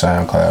got some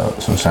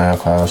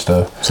SoundCloud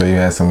stuff. So you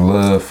had some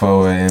love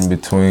for it in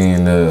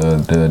between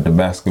the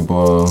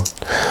basketball.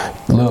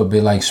 A little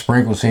bit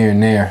sprinkles here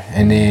and there,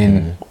 and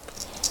then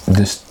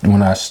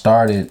when I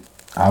started,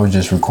 I was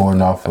just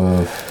recording off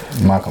of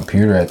my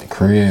computer at the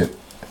crib.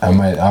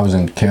 I was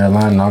in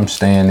Carolina. And I'm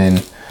staying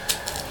in.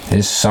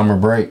 It's summer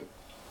break,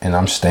 and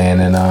I'm staying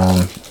in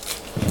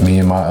me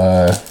and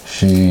my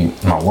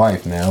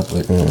wife now,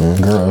 but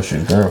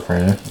she's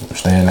girlfriend. I'm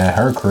staying at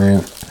her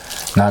crib,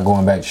 not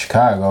going back to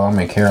Chicago. I'm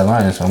in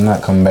Carolina, so I'm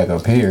not coming back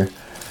up here.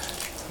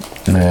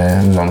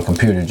 Man, I was on the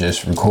computer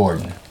just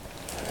recording.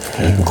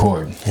 Yeah.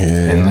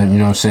 And you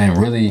know what I'm saying,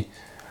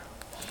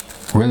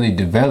 really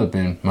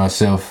developing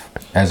myself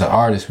as an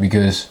artist,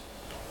 because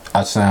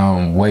I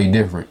sound way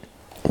different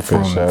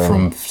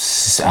from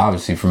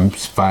obviously from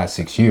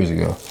 5-6 years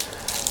ago,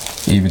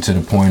 even to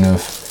the point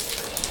of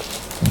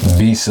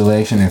beat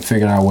selection and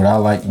figuring out what I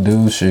like to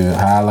do,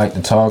 how I like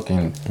to talk,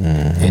 and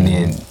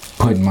then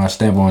putting my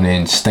stamp on it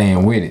and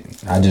staying with it.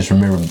 I just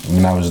remember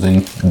when I was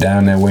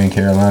down that way in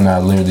Carolina, I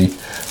literally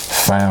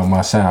found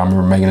my sound. I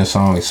remember making a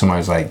song and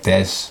somebody's like,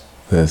 that's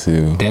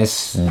you.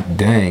 That's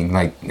dang,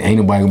 ain't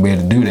nobody gonna be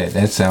able to do that.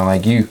 That sound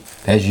like you.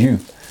 That's you.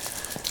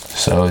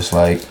 So it's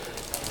now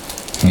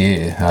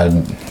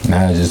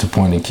it's just the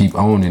point to keep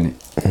owning it.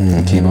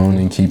 Keep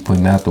owning, keep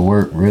putting out the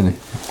work, really.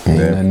 Ain't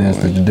nothing else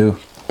but to do.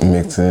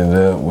 Mixing it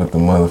up with the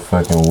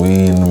motherfucking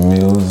weed and the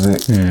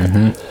music.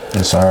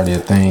 It's already a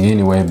thing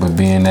anyway, but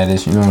being that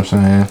it's, you know what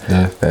I'm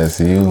saying? That's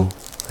you.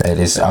 That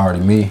it's already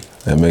me.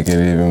 That make it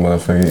even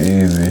motherfucking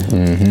easy.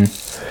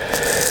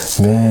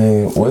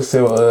 Man, what's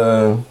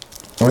your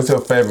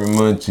favorite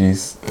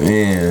munchies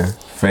and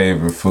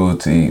favorite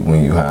food to eat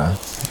when you high?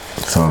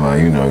 So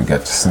you got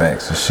your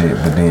snacks and shit,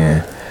 but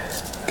then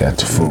got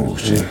your food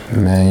shit.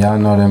 Man, y'all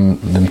know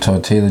them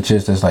tortilla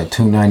chips that's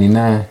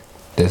 $2.99?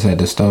 That's at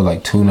the store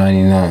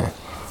 $2.99.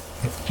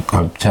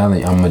 I'm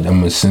telling you, I'm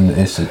gonna send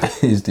it's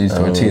these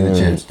tortilla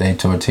chips. They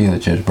tortilla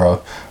chips, bro.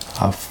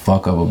 I'll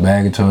fuck up a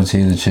bag of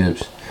tortilla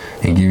chips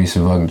and give you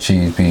some fucking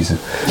cheese pizza.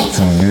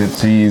 Some good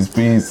cheese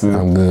pizza.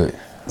 I'm good.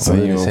 So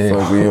you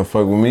don't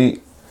fuck with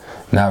meat?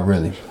 Not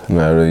really.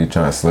 Not really. You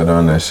trying to slit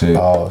on that shit?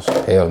 Oh,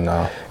 hell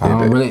no. I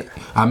don't really.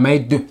 I may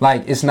do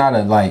it's not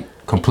a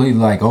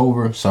completely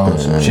over. So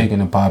some chicken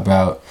to pop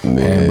out,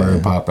 hamburger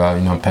pop out,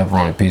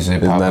 pepperoni pizza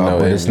pop out.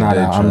 But it's not.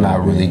 I'm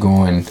not really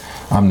going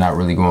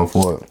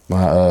for it.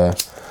 My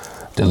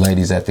the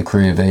ladies at the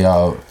crib, they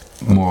all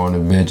more on the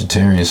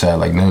vegetarian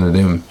side. None of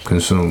them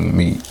consume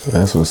meat.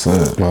 That's what's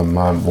up.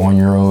 My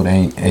 1-year-old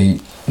ain't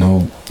ate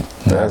no.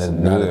 That's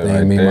not a thing.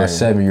 Right Me, there. My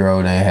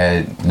 7-year-old ain't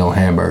had no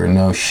hamburger,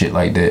 no shit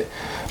like that.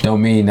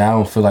 Don't mean I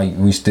don't feel like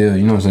we still,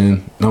 you know what I'm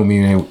saying? Don't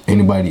mean ain't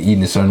anybody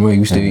eating a certain way.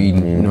 We still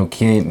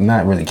eating,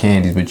 not really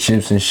candies, but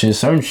chips and shit.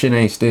 Certain shit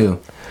ain't still.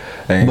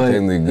 Ain't But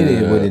technically it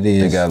good. is what it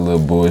is. They got a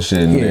little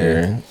bullshit in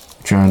there.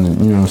 Trying to,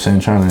 you know what I'm saying,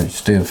 trying to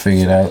still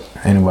figure it out.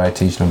 Ain't nobody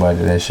teach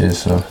nobody that shit,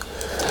 so.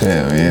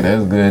 Yeah,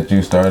 that's good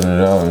you started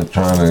it off and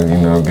trying to,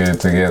 you know, get it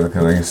together.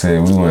 Because like you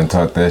said, we wasn't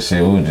taught that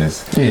shit. We was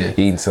just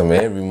eating some of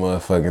every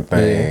motherfucking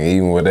thing,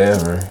 eating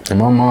whatever. And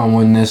my mom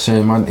wasn't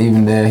necessarily,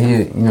 even dad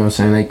here, you know what I'm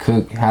saying, they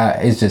cook,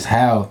 it's just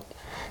how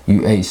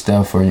you ate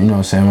stuff, or, you know what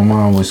I'm saying, my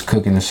mom was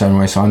cooking a certain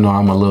way, so I know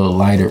I'm a little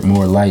lighter,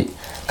 more light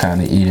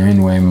kind of eater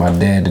anyway. My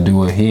dad, to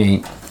do it,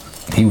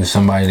 he was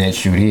somebody that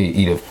he'd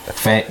eat a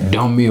fat,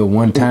 dumb meal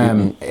one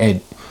time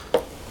at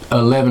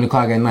 11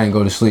 o'clock at night and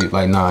go to sleep.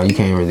 Like, nah, you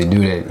can't really do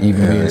that.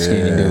 Even being a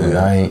skinny dude,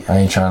 I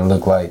ain't trying to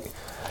look like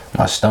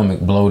my stomach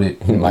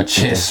bloated, my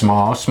chest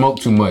small. I smoke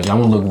too much.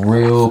 I'm gonna look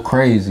real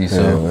crazy.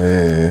 So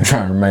I'm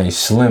trying to remain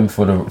slim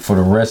for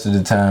the rest of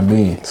the time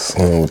being.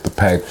 Slim with the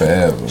Packk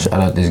forever. Shout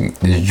out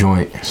this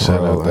joint.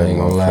 Shout out that, I ain't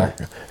gonna lie.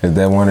 Is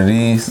that one of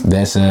these?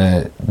 That's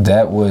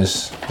that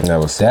was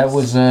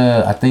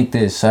I think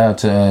this shout out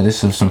to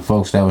this is some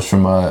folks that was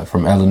from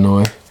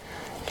Illinois.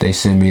 They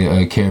sent me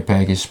a care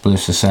package, Split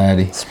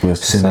Society.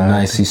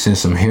 He sent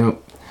some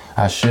hemp.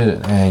 I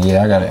should, and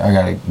I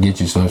gotta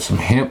get you some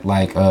hemp,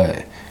 like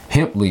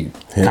hemp leaf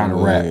kind of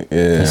wrap.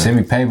 Yeah. He sent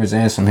me papers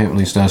and some hemp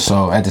leaf stuff.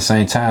 So at the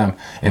same time,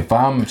 if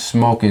I'm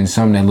smoking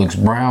something that looks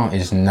brown,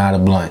 it's not a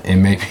blunt. It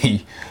may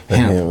be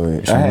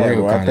hemp.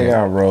 I think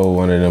I rolled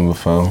one of them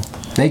before.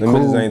 They them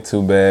cool. Ain't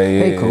too bad.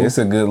 Yeah, They cool. It's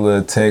a good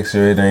little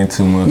texture. It ain't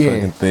too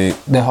motherfucking thick.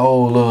 The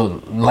whole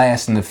little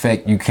lasting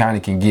effect, you kind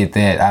of can get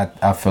that.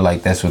 I feel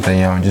like that's what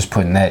they on, just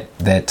putting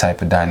that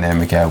type of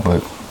dynamic out.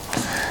 But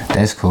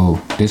that's cool.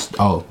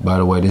 By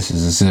the way, this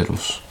is the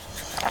Zittles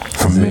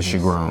from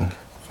Michigan.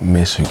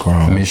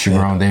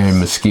 Michigan, they're in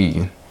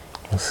Muskegon.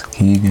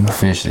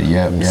 Officially,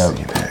 yep.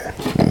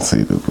 Let's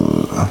see the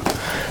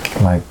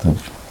like the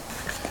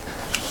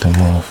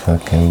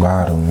motherfucking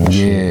bottom. And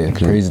shit.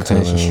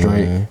 Presentation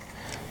straight.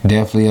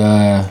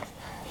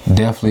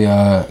 Definitely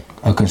a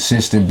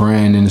consistent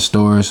brand in the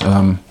stores.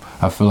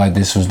 I feel like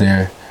this was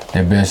their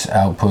best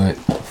output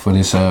for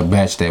this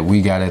batch that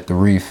we got at the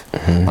Reef.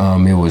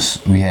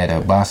 We had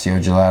a Basio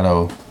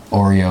Gelato,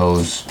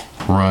 Oreos,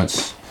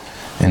 Runts,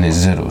 and the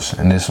Zittles.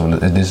 And this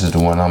is the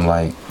one I'm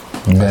like,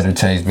 better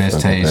taste,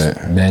 best,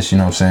 you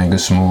know what I'm saying, good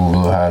smooth, a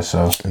little high.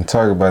 So. And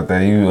talk about that,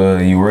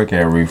 you work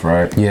at Reef,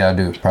 right? Yeah, I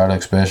do.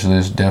 Product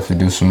specialist,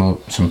 definitely do some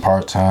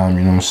part-time,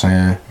 you know what I'm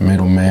saying,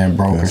 middleman,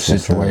 broker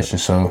situation.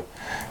 So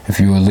if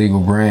you're a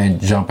legal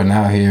brand jumping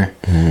out here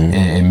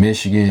in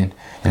Michigan,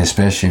 and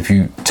especially if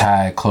you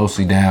tie it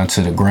closely down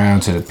to the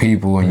ground, to the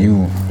people, and you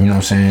know what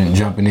I'm saying,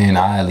 jumping in,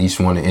 I at least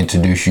want to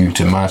introduce you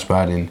to my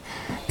spot and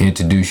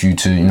introduce you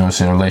to, you know what I'm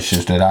saying,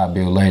 relationships that I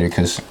build later,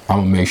 because I'm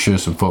going to make sure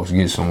some folks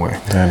get somewhere.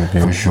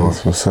 For sure.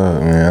 That's what's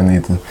up, man. I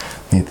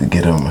need to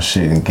get on my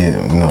shit and get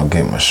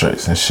my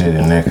shirts and shit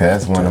in there, cause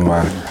that's one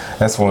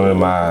of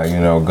my you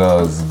know,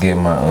 goals, get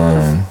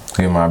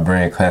my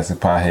brand Classic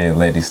Pothead,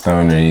 Lady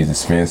Stoner, these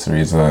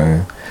dispensaries.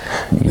 You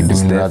can do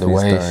it other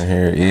ways.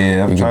 Here.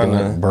 Yeah, I'm trying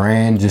to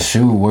brand, just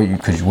shoot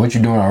because what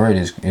you're doing already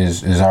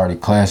is already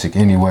classic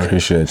anyway.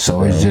 Appreciate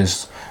so you,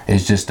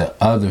 it's just the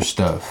other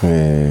stuff.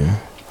 Yeah.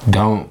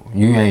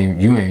 You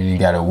ain't even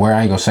gotta worry.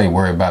 I ain't gonna say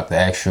worry about the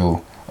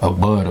actual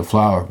bud or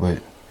flower,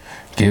 but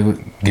give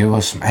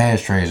us some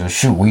ashtrays, or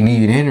shoot, we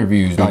need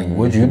interviews. Like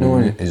what you're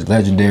doing is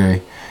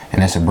legendary,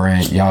 and that's a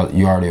brand. You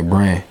already a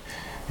brand.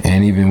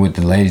 And even with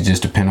the ladies,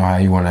 just depending on how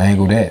you want to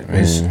angle that.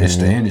 It's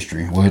the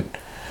industry. What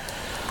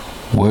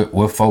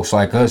folks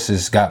like us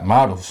has got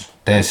models.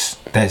 That's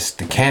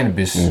the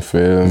cannabis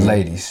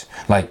ladies.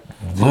 Like,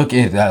 look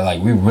at that.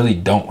 Like, we really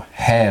don't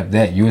have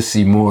that. You'll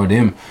see more of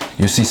them.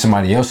 You'll see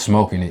somebody else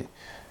smoking it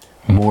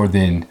more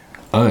than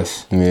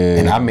us. Yeah.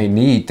 And I may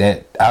need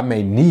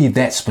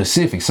that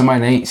specific. Somebody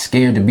that ain't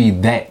scared to be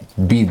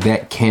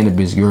that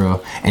cannabis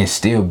girl and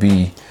still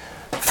be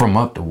from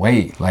up the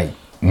way. Like,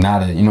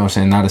 not a, you know what I'm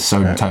saying, not a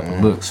certain type of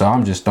look. So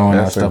I'm just throwing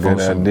out stuff on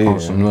some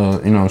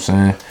little, you know what I'm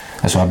saying.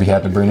 That's why we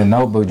have to bring the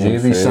notebook, G. You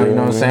know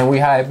what I'm saying. We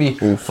how it be.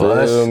 For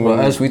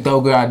us, we throw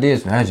good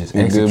ideas, man. I just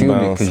execute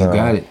it because you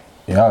got it.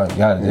 Y'all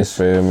got it. You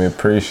feel me?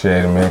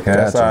 Appreciate it, man.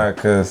 That's all right,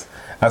 cause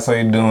I saw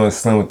you doing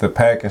something with the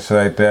Packk and shit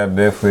like that. I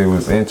definitely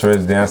was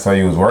interested. I saw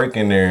you was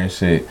working there and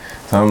shit.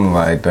 So I'm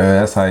like,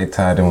 that's how you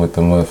tied in with the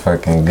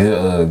motherfucking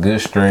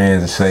good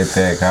strands and shit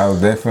like that. I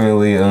was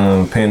definitely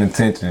paying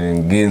attention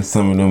and getting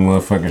some of them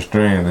motherfucking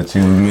strands that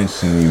you was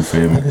mentioning. You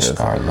feel me? I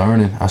started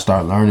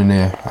learning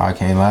there. I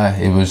can't lie.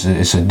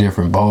 It's a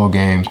different ball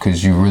game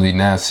because you really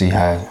now see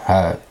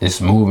how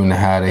it's moving and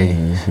how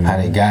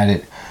they got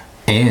it.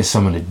 And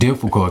some of the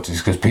difficulties,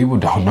 because people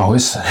don't know,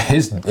 it's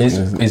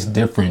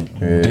different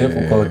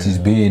difficulties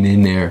being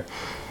in there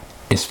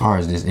as far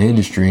as this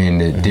industry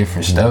and the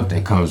different stuff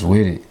that comes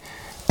with it.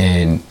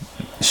 And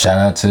shout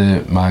out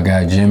to my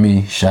guy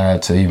Jimmy, shout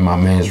out to even my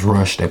man's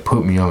Rush that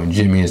put me on.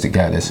 Jimmy is the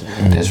guy that's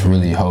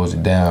really holds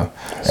it down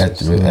at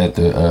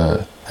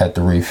the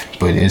Reef.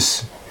 But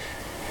it's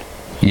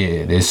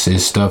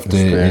stuff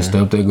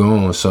that go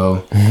on.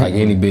 So like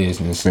any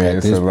business, man,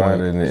 it's a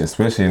lot in it,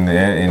 especially in the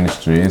ad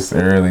industry. It's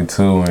early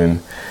too, and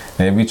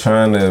They be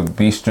trying to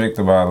be strict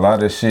about a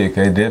lot of shit.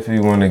 They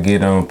definitely want to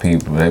get on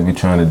people. They be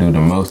trying to do the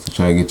most to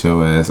try to get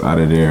your ass out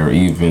of there, or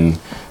even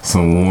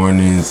some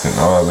warnings and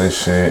all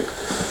this shit.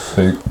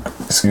 But,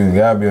 excuse me,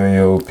 gotta be on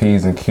your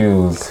P's and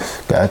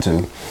Q's. Got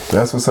to.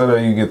 That's what's up though.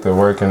 You get to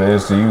work in the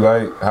industry. You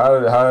like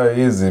how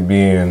is it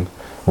being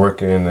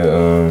working in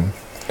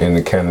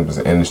the cannabis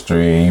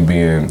industry, and you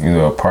being, you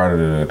know, a part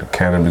of the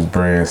cannabis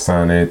brand,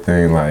 sign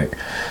everything, like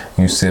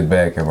you sit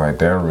back and like,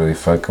 they're really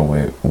fucking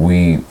with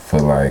weed for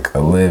like a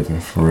living,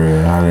 for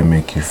real. How did it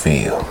make you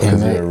feel?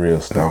 Cause you're a real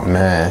stoner.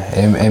 Man,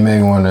 it made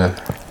me wanna.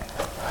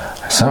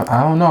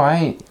 I don't know.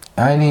 I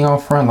ain't even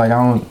on front. Like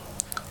I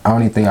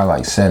don't even think I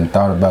like sat and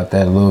thought about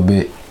that a little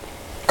bit,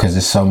 cause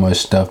there's so much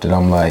stuff that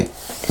I'm like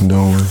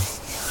doing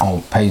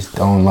on pace,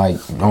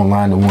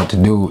 online to want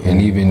to do,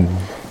 and even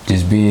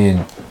just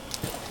being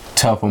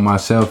tough on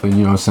myself, and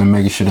you know what I'm saying,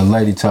 making sure the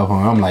lady tough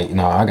on. I'm like,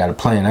 no, I got a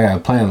plan.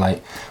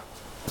 Like,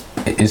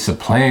 it's a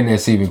plan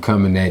that's even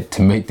coming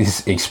to make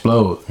this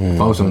explode.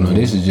 Folks don't know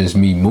this is just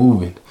me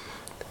moving.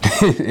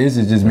 This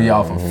is just me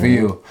off a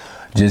field.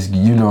 Just,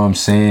 you know what I'm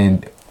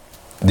saying,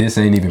 this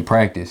ain't even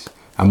practice.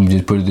 I'm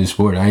just put it this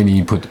sport. I ain't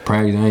even put the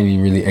practice. I ain't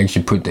even really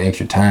put the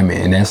extra time in,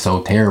 and that's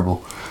so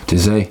terrible to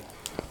say,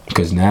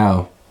 because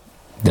now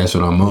that's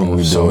what I'm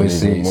on. So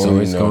it's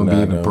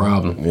gonna be a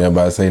problem. Yeah,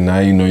 but I say now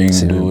you know you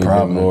can do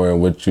even more,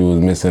 and what you was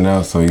missing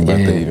out, so you about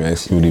to even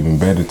execute even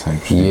better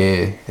type shit.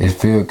 Yeah, it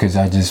feel, because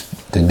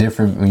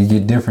when you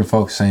get different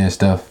folks saying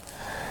stuff,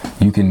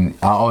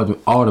 I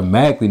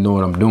automatically know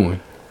what I'm doing.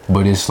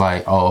 But it's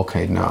like, oh,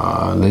 okay,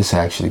 nah, let's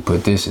actually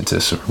put this into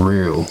some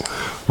real,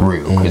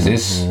 because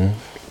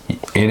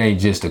it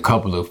ain't just a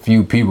couple of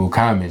few people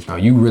comments. No,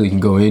 you really can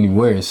go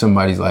anywhere and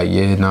somebody's like,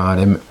 yeah, nah,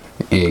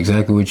 yeah,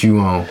 exactly what you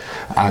on.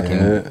 I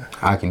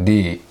can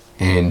dig,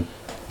 and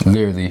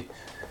literally,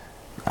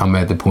 I'm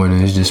at the point of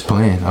it's just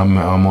playing. I'm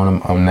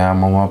on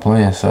my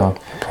plan. So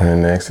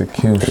plan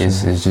execution.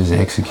 It's just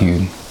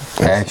executing.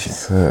 Action.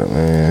 What's up,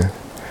 man?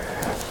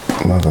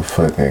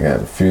 Motherfucker, I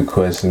got a few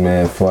questions,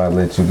 man, before I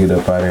let you get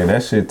up out of here.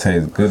 That shit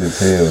tastes good as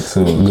hell,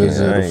 too. Good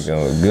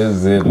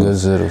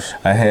zittles.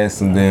 I had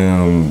some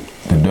damn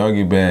the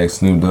doggy bag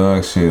Snoop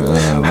Dogg shit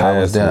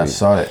How was that? week. I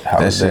saw it.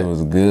 That shit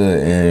was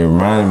good, and it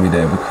reminded me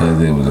that because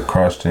it was a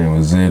cross strain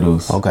with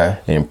Zittles. Okay.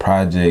 And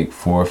Project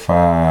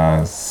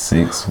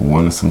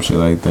 4561 or some shit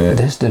like that.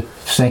 This the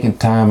second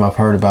time I've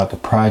heard about the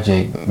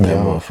project. That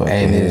motherfucker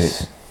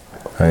hit.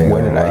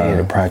 Where did I hear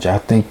the project? I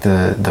think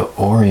the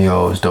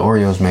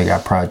Oreos may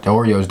got project. The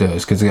Oreos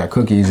does, because it got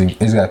cookies and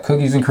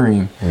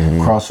cream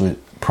crossed with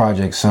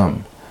Project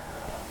something.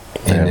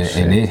 And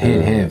it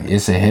hit heavy.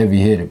 It's a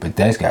heavy hitter, but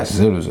that's got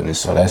Zittles in it,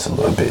 so that's a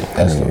little bit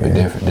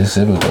different. This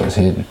Zittles though is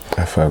hidden.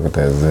 I fuck with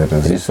that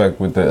Zittles. You fuck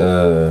with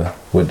the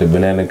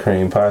banana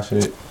cream pie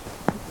shit?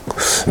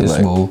 It's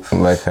smooth.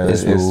 Like how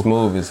it's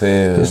smooth as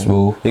hell. It's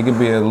smooth. It could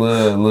be a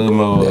little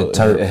more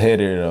a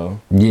hitter though.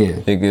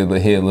 Yeah. It could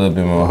hit a little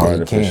bit more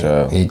harder for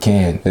sure. It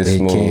can. It's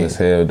smooth as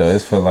hell though.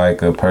 It's for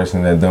like a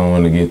person that don't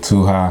want to get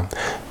too high.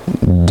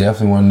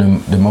 Definitely one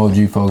of them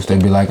OG folks that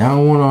be like, I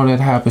don't want all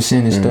that high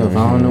percentage stuff.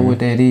 I don't know what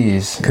that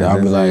is.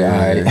 I'll be like,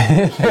 alright.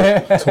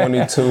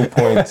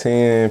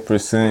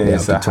 22.10%.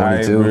 It's a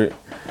hybrid.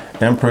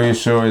 I'm pretty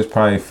sure it's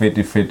probably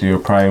 50-50 or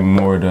probably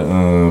more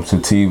the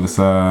sativa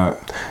side.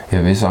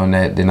 If it's on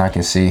that, then I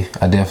can see.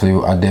 I definitely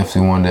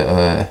want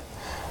a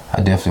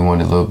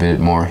little bit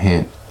more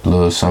hint, a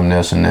little something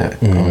else in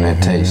that on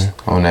that taste,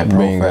 on that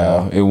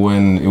profile. Bingo. It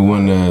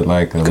wasn't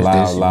like a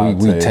loud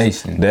we taste.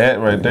 tasting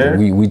that right there.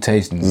 We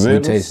tasting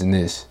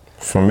this.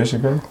 From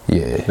Michigan?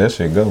 Yeah. That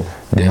shit go.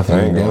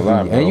 Definitely.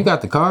 Lie, and you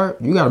got the card?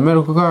 You got a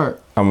medical card?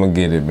 I'm gonna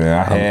get it,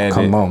 man.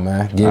 Come on,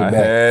 man. Get it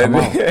back.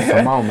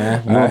 Come on,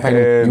 man. You wanna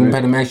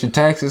pay them extra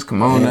taxes?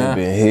 Come on now.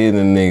 Been hitting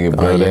a nigga,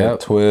 bro. That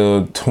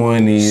 12,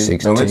 20,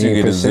 16%. Don't let you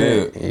get a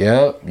zip.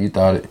 Yep. You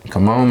thought it.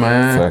 Come on,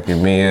 man.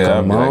 Fucking me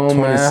up. Come on, like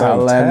 20 man.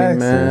 Holla at me,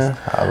 man.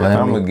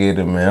 I'm gonna get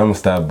it, man. I'm gonna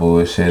stop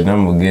bullshitting.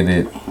 I'm gonna get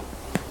it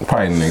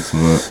probably next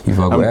month. You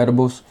fuck with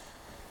edibles?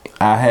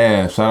 I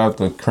have. Shout out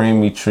to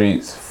Creamy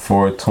Treats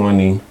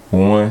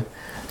 421.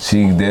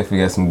 She definitely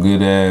got some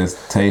good ass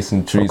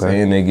tasting treats,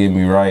 and they get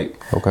me right.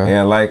 Okay. And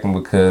I like them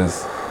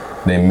because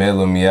they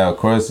mellow me out. Of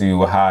course, you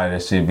were high,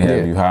 that shit be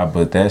having you high,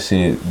 but that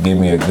shit give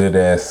me a good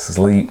ass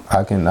sleep.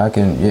 I can.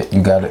 Yeah,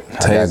 you got it.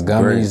 Taste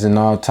gummies great. And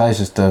all types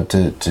of stuff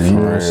to you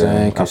know what I'm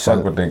saying? I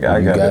fuck with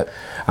the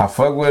I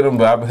fuck with them,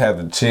 but I have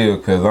to chill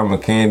because I'm a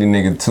candy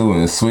nigga too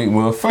and a sweet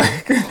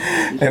motherfucker.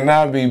 And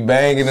I be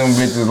banging them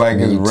bitches like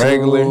it's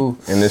regular,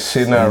 and the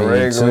shit not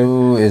regular.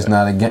 Too. It's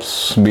not a game.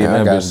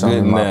 I got some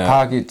in my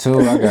pocket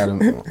too. I got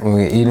them.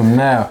 We eat them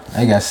now.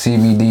 They got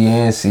CBD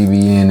and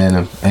CBN in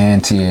them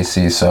and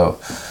THC. So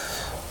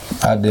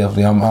I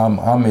definitely, I'm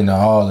into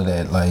all of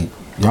that. Like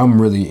I'm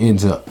really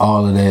into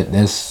all of that.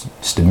 It's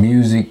the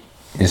music.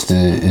 It's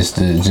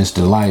just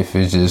the life.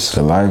 It's just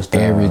the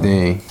lifestyle.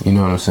 Everything. You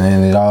know what I'm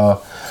saying? It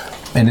all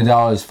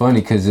is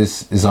funny because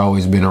it's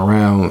always been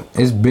around.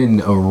 It's been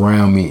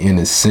around me in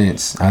a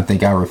sense. I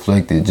think I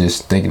reflected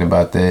just thinking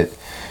about that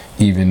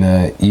even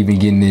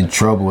getting in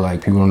trouble.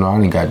 Like people don't know I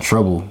didn't got in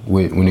trouble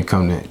with when it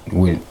come to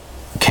with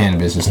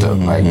cannabis and stuff.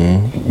 Like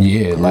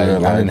yeah, like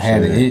I didn't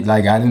have it.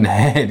 Like I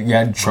didn't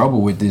got in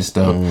trouble with this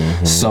stuff.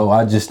 So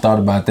I just thought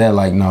about that.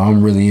 Like no,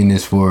 I'm really in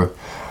this for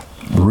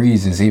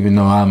reasons. Even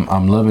though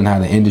I'm loving how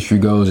the industry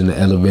goes and the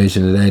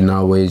elevation of that, and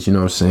always, you know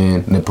what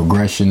I'm saying, the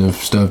progression of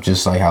stuff,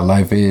 just like how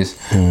life is.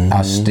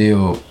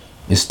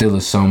 It still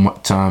is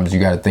sometimes you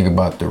got to think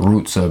about the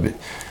roots of it.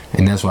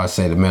 And that's why I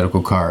say the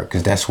medical card,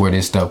 because that's where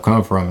this stuff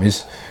come from.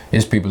 It's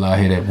people out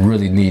here that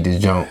really need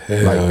this junk.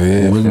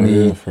 Really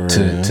need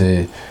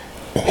to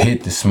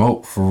hit the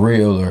smoke for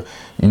real, or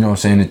you know what I'm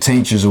saying, the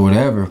tinctures or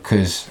whatever,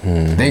 because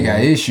they got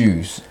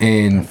issues.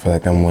 And I feel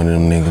like I'm one of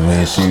them niggas with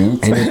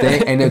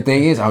issues. And the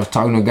thing is, I was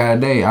talking to a guy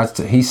today.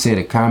 He said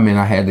a comment.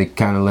 I had to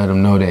kind of let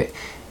him know that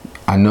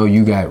I know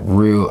you got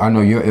I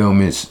know your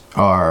ailments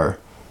are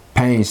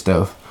pain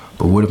stuff,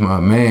 but what if my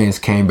man's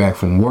came back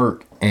from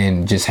work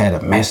and just had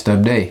a messed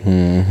up day?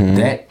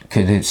 That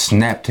could have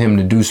snapped him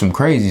to do some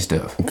crazy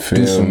stuff.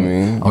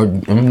 Or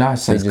I'm not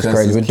saying just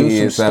crazy, but do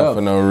some stuff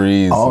for no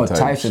reason. All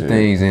types of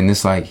things, and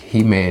it's like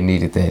he may have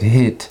needed that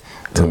hit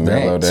to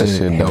help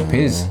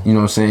his, you know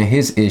what I'm saying,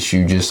 his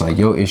issue, just like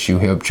your issue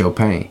helped your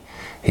pain.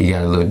 He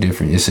got a little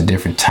different. It's a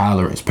different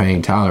tolerance,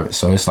 pain tolerance.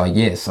 So it's like,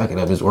 yeah, suck it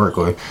up, it's work.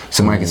 Or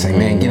somebody can say,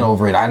 man, get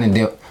over it. I didn't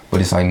deal.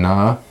 But it's like,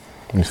 nah.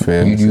 You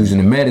using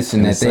the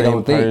medicine that they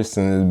don't think. The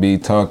person be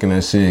talking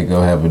that shit,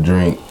 go have a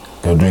drink.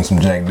 Go drink some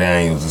Jack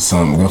Daniels or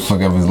something. Go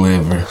fuck up his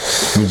liver.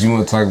 But you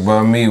want to talk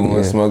about me?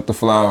 Want to smoke the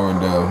flower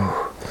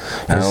though?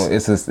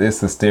 It's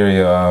a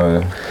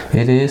stereo.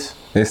 It is.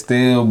 It's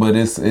still, but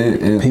it's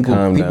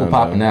people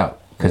popping out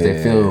because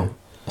they feel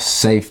a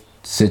safe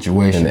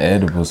situation. And the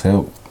edibles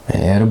help.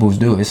 And edibles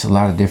do. It's a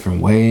lot of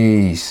different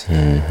ways.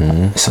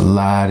 It's a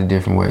lot of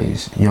different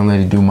ways. Young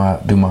lady do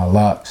my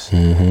locks.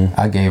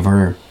 I gave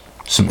her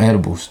some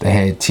edibles that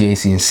had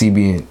THC and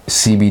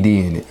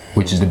CBD in it,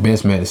 which is the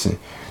best medicine.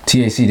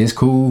 THC, that's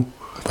cool.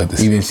 But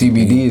even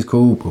CBD is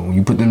cool. But when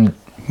you put them,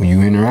 when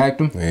you interact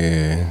them,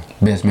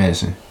 best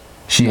medicine.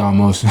 She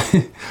almost,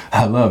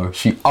 I love her.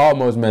 She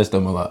almost messed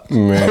up a lot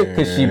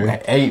because she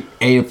ate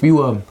a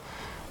few of them.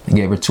 I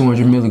gave her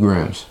 200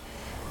 milligrams.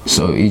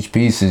 So each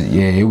piece is,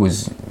 it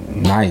was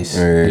nice.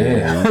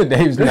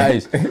 They was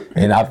nice.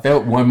 And I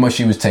felt one month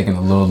she was taking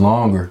a little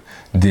longer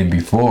than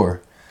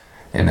before.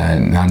 And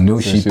I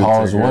knew she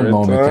paused one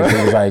moment because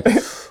it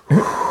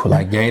was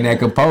like gain that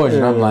composure.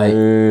 And I'm like,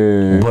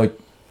 but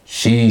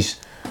she's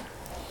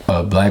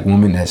a black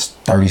woman that's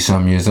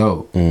 30-something years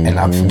old. And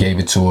I gave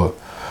it to a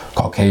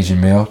Caucasian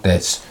male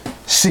that's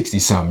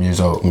 60-something years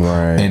old.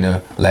 And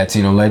a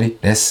Latino lady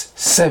that's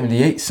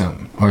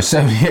 78-something or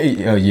 78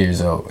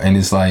 years old. And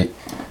it's like,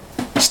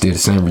 still the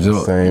same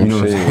result. Same you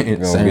know shit. What I'm saying?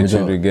 Gonna same get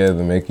result. you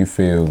together, make you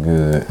feel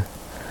good.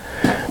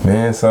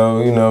 Man,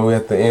 so, you know, we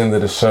at the end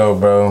of the show,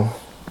 bro.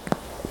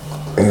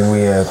 And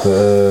we have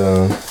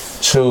to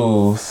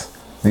choose.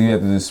 We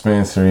at the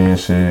dispensary and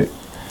shit.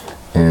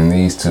 And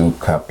these two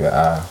caught your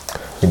eye.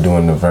 We're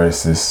doing the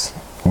verses.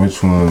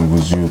 Which one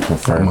would you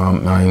prefer?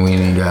 We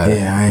ain't got it.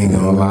 Yeah, I ain't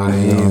gonna lie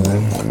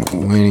either.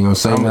 We ain't gonna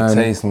say nothing. I'm gonna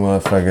taste,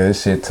 motherfucker.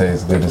 This shit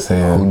tastes good as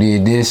hell. Who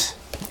did this?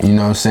 You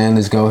know what I'm saying?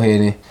 Let's go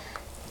ahead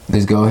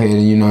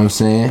and, you know what I'm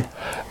saying?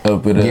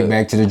 Get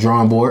back to the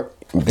drawing board.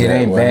 It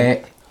ain't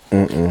bad.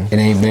 It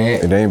ain't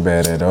bad. It ain't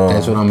bad at all.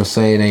 That's what I'm gonna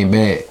say. It ain't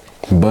bad.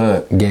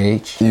 But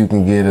Gage, you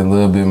can get a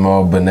little bit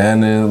more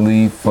banana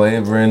leaf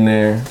flavor in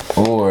there,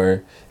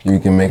 or you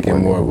can make it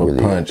more of a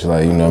punch,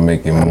 like, you know,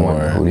 make it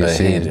more a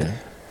hitter.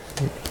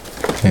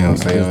 You know what I'm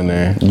saying on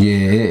there?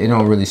 Yeah, it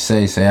don't really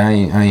say. I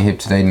ain't hip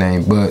to their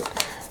name, but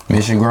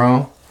mission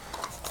grown,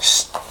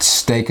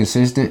 stay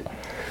consistent.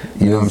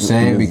 You know what I'm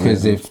saying?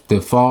 Because if the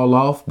fall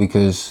off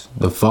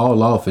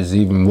is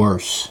even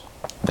worse.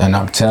 And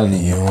I'm telling you,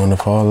 you don't want to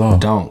fall off.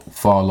 Don't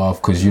fall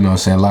off, because you know what I'm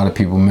saying. A lot of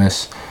people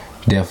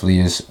definitely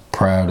is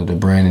proud of the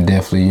brand, and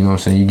definitely, you know what I'm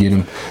saying, you get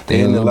them,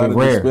 they're a little bit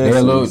rare. They're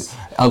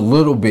a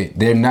little bit.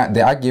 They're not.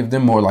 I give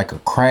them more like a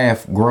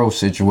craft grow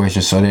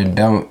situation, so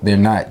they're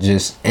not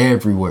just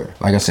everywhere.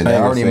 Like I said,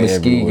 they're already in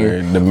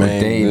Muskegon, but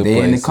they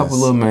in a couple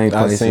little main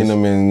places. I've seen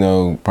them in, you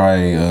know,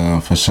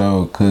 probably for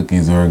sure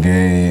Cookies or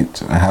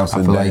Gage, a House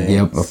of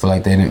Days. I feel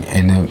like they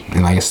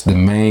and like it's the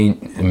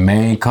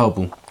main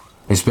couple,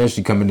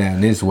 especially coming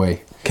down this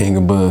way. King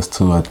of Buzz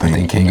too, I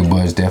think. King of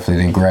Buzz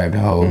definitely didn't grab the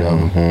hold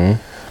of them,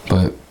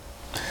 but.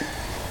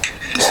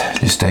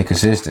 Just stay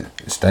consistent.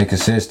 Stay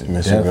consistent.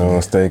 Michigan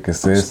gonna stay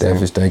consistent.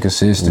 Definitely stay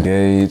consistent.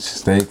 Gage,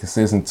 stay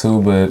consistent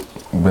too, but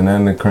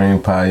banana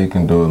cream pie, you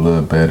can do a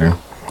little better.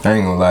 I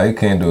ain't gonna lie, you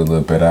can do a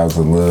little better.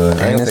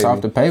 And it's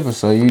off the paper,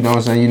 so you know what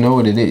I'm saying, you know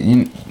what it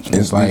is.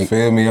 It's like, you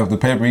feel me, off the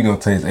paper, you gonna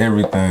taste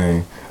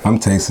everything. I'm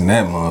tasting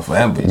that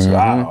motherfucker. That bitch,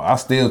 I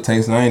still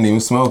tasting, I ain't even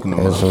smoking the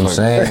motherfucker. That's what I'm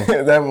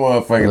saying. That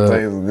motherfucker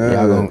tastes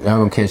good. Y'all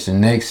gonna catch the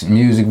next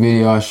music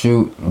video I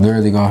shoot.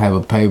 Literally gonna have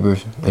a paper,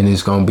 and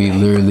it's gonna be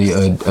literally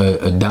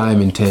a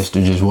diamond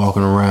tester just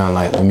walking around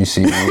like, let me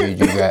see what weed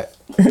you got.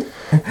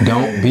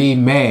 Don't be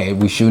mad.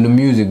 We shooting a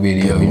music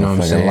video, you know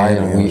what I'm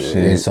saying?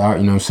 It's art,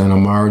 you know what I'm saying?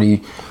 I'm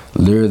already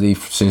literally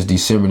since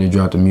December they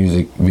dropped a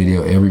music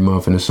video every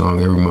month and a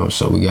song every month.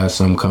 So we got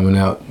something coming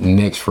out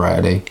next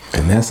Friday.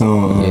 And that's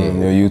on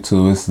your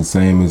YouTube. It's the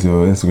same as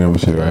your Instagram and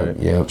shit, right?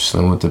 Yep,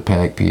 Slim with the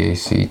Packk,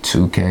 PAC,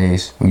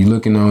 2Ks. When you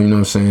looking on, you know what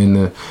I'm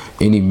saying,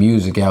 any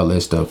music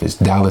outlet stuff, it's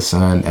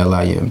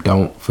 $LIM.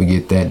 Don't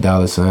forget that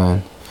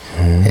 $LIM.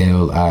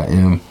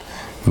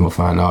 You're gonna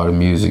find all the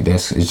music.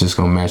 It's just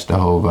gonna match the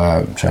whole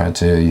vibe. I'm trying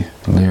to tell you,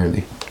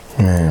 literally.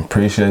 Man,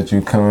 appreciate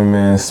you coming,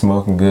 man.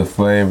 Smoking good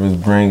flavors,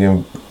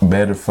 bringing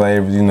better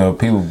flavors. You know,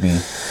 people be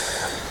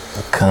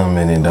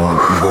coming and don't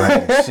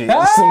bring shit.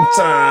 Sometimes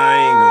I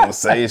ain't gonna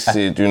say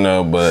shit, you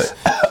know, but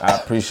I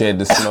appreciate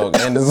the smoke,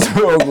 and the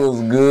smoke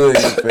was good.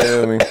 You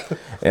feel me?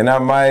 And I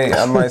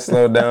might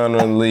slow down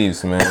on the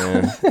leaves,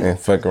 man, and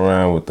fuck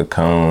around with the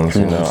cones.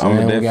 You know, I'm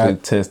gonna definitely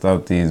test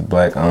out these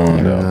black though.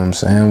 You know what I'm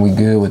saying? We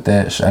good with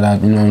that. Shout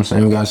out, you know what I'm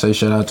saying? We gotta say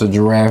shout out to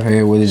Giraffe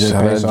Head with his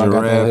shout out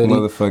Giraffe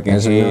motherfucking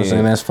Head. You know what I'm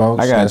saying? That's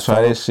folks. I gotta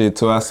try this shit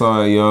too. I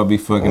saw y'all be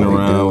fucking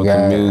around with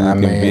the music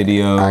and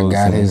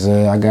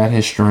videos. I got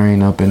his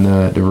strain up in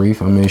the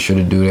reef. I made sure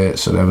to do that.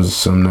 So that was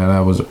something that I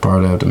was a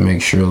part of to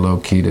make sure low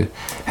key to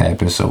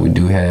happen. So we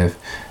do have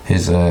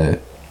his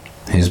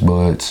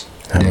buds.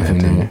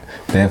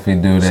 Definitely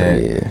do that. So,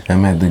 yeah. I'm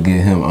gonna have to get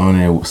him on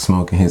there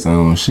smoking his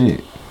own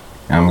shit.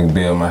 I'm gonna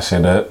build my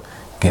shit up,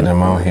 get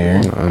him on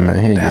here.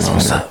 Man, that's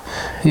what's up.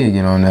 He'll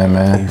get on that,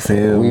 man. You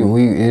feel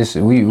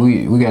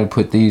we gotta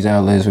put these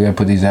outlets. We gotta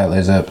put these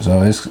outlets up.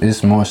 So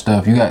it's more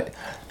stuff. You got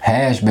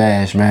Hash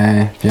Bash,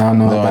 man. If y'all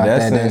know about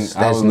that,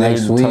 that's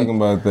next week. Talking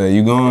about that.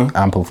 You going?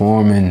 I'm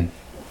performing.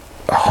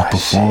 I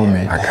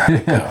gotta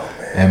go.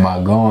 Am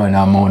I going?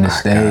 I'm on the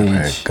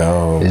stage.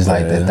 Go, it's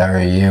like the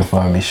 3rd year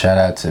for me. Shout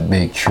out to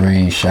Big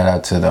Tree. Shout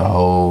out to the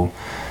whole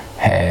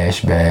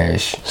Hash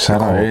Bash.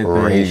 Shout out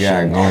everything you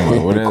got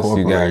going. What else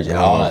you got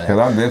going? Because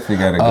I definitely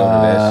gotta go to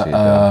that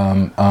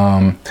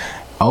shit.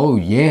 Oh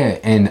yeah,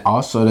 and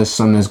also there's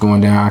something that's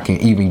going down. I can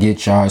even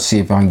get y'all, see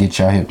if I can get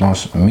y'all hip on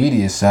some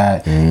media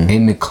side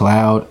in the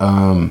Cloud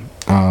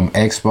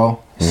Expo.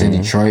 It's in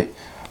Detroit.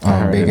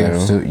 Big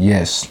ups to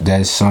yes,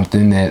 that's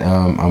something that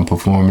I'm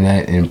performing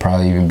at and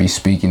probably even be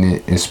speaking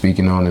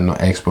on in the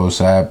expo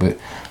side. But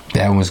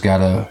that one's got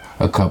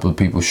a couple of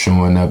people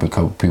showing up, a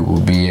couple of people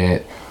will be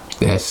at.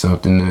 That's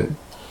something that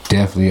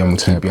definitely I'm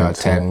gonna keep y'all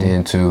tapped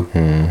into.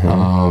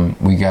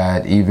 We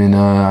got even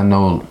I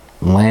know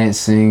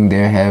Lansing,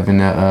 they're having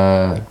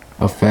a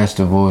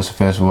festival. It's a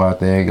festival out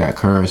there. Got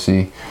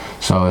Currency,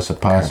 so it's a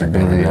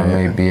possibility I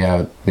may be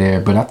out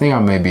there. But I think I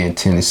may be in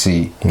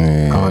Tennessee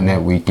on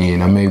that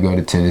weekend. I may go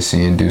to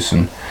Tennessee and do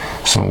some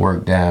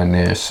work down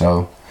there.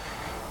 So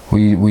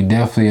we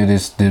definitely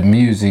the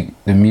music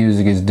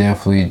is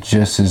definitely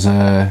just as you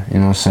know what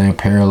I'm saying,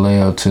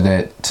 parallel to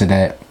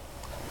that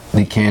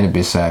the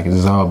cannabis side, 'cause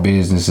it's all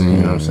business and you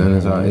know what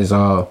I'm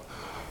saying,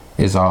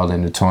 it's all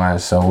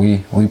intertwined. So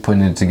we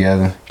putting it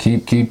together.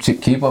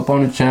 Keep up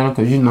on the channel,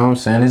 'cause you know what I'm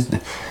saying, it's the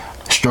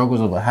struggles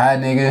of a high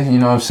nigga, you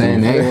know what I'm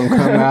saying, they gonna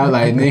come out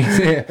like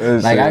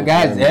niggas. Like I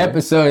got the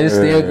episode, it's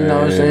still, you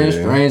know what I'm saying,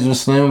 Strange with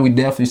Slim, we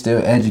definitely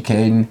still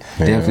educating,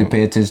 definitely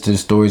pay attention to the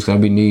stories, 'cause I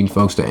be needing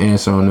folks to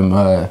answer on them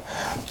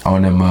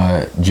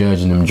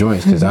judging them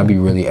joints, 'cause I be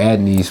really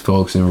adding these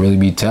folks and really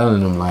be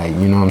telling them, like,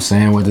 you know what I'm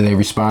saying, whether they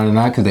respond or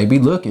not, 'cause they be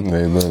looking.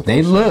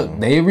 They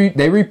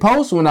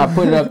repost when I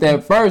put it up there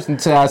first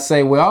until I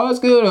say, well, it's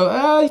good,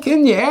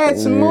 can you add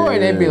some more?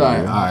 And they be like,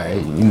 all right,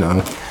 you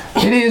know,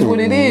 it is what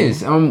it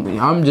is.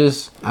 I'm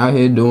just out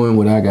here doing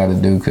what I gotta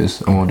do,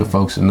 'cause I want the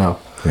folks to know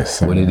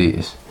what it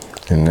is.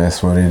 And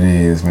that's what it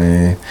is,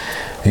 man.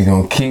 You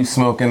gonna keep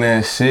smoking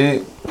that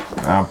shit.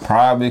 I'll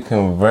probably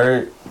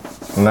convert,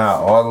 not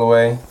all the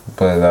way,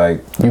 but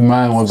like you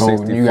might want to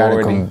go.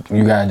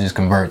 You gotta just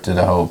convert to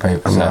the whole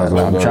paper side.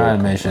 I'm trying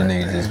to make sure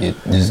niggas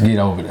just get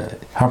over that.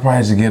 I'll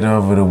probably just get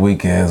over the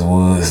weak ass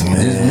woods, man.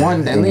 Just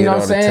one, you know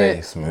what I'm saying?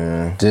 Taste,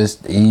 man.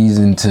 Just ease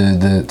into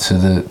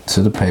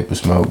the paper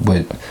smoke,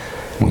 but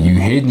when you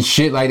hitting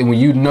shit like that, when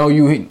you know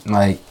you hit,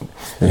 like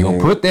you'll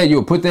put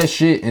that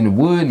shit in the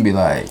wood and be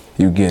like,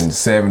 you getting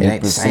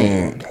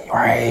 70%,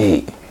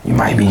 right? You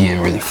might be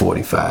getting really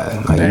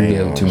 45. Like, you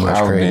gave too much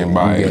credit.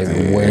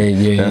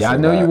 I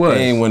know you was.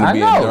 They ain't want to be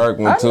a dark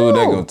one too.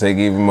 They gonna take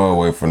even more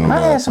away from them. I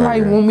had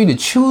somebody want me to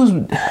choose.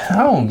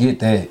 I don't get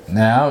that.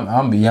 Now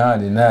I'm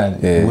beyond it now.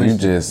 Yeah, you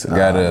just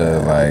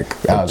gotta like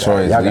a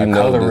choice. Y'all got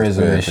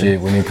colorism and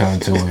shit when it comes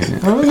to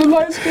it. I'm the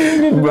light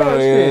skin, bro.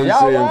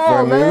 Y'all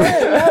wild,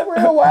 man. Y'all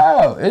real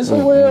wild. It's a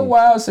real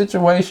wild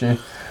situation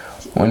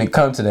when it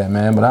comes to that,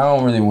 man. But I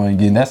don't really want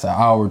to get, that's an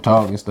hour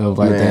talk and stuff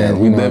like that.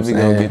 We definitely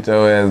gonna get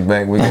your ass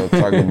back. We gonna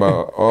talk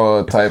about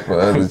all type of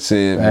other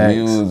shit,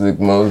 music,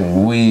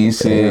 motion, weed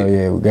shit. Hell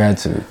yeah, we got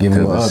to give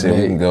them an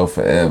update. We can go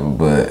forever,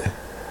 but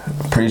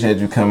appreciate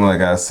you coming,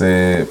 like I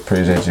said.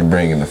 Appreciate you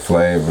bringing the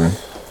flavor.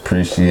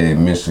 Appreciate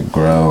Mr.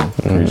 Grow.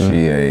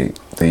 Appreciate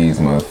these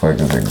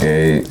motherfuckers at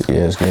Gage.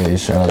 Yes, Gage.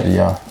 Shout out to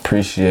y'all.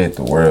 Appreciate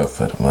the world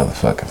for the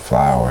motherfucking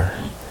flower.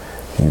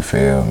 You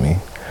feel me?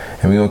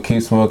 And we gonna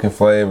keep smoking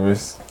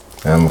flavors.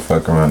 And I'm gonna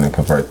fuck around and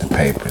convert the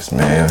papers,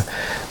 man.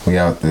 We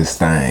out this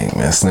thing,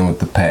 man. Slim with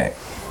the Packk.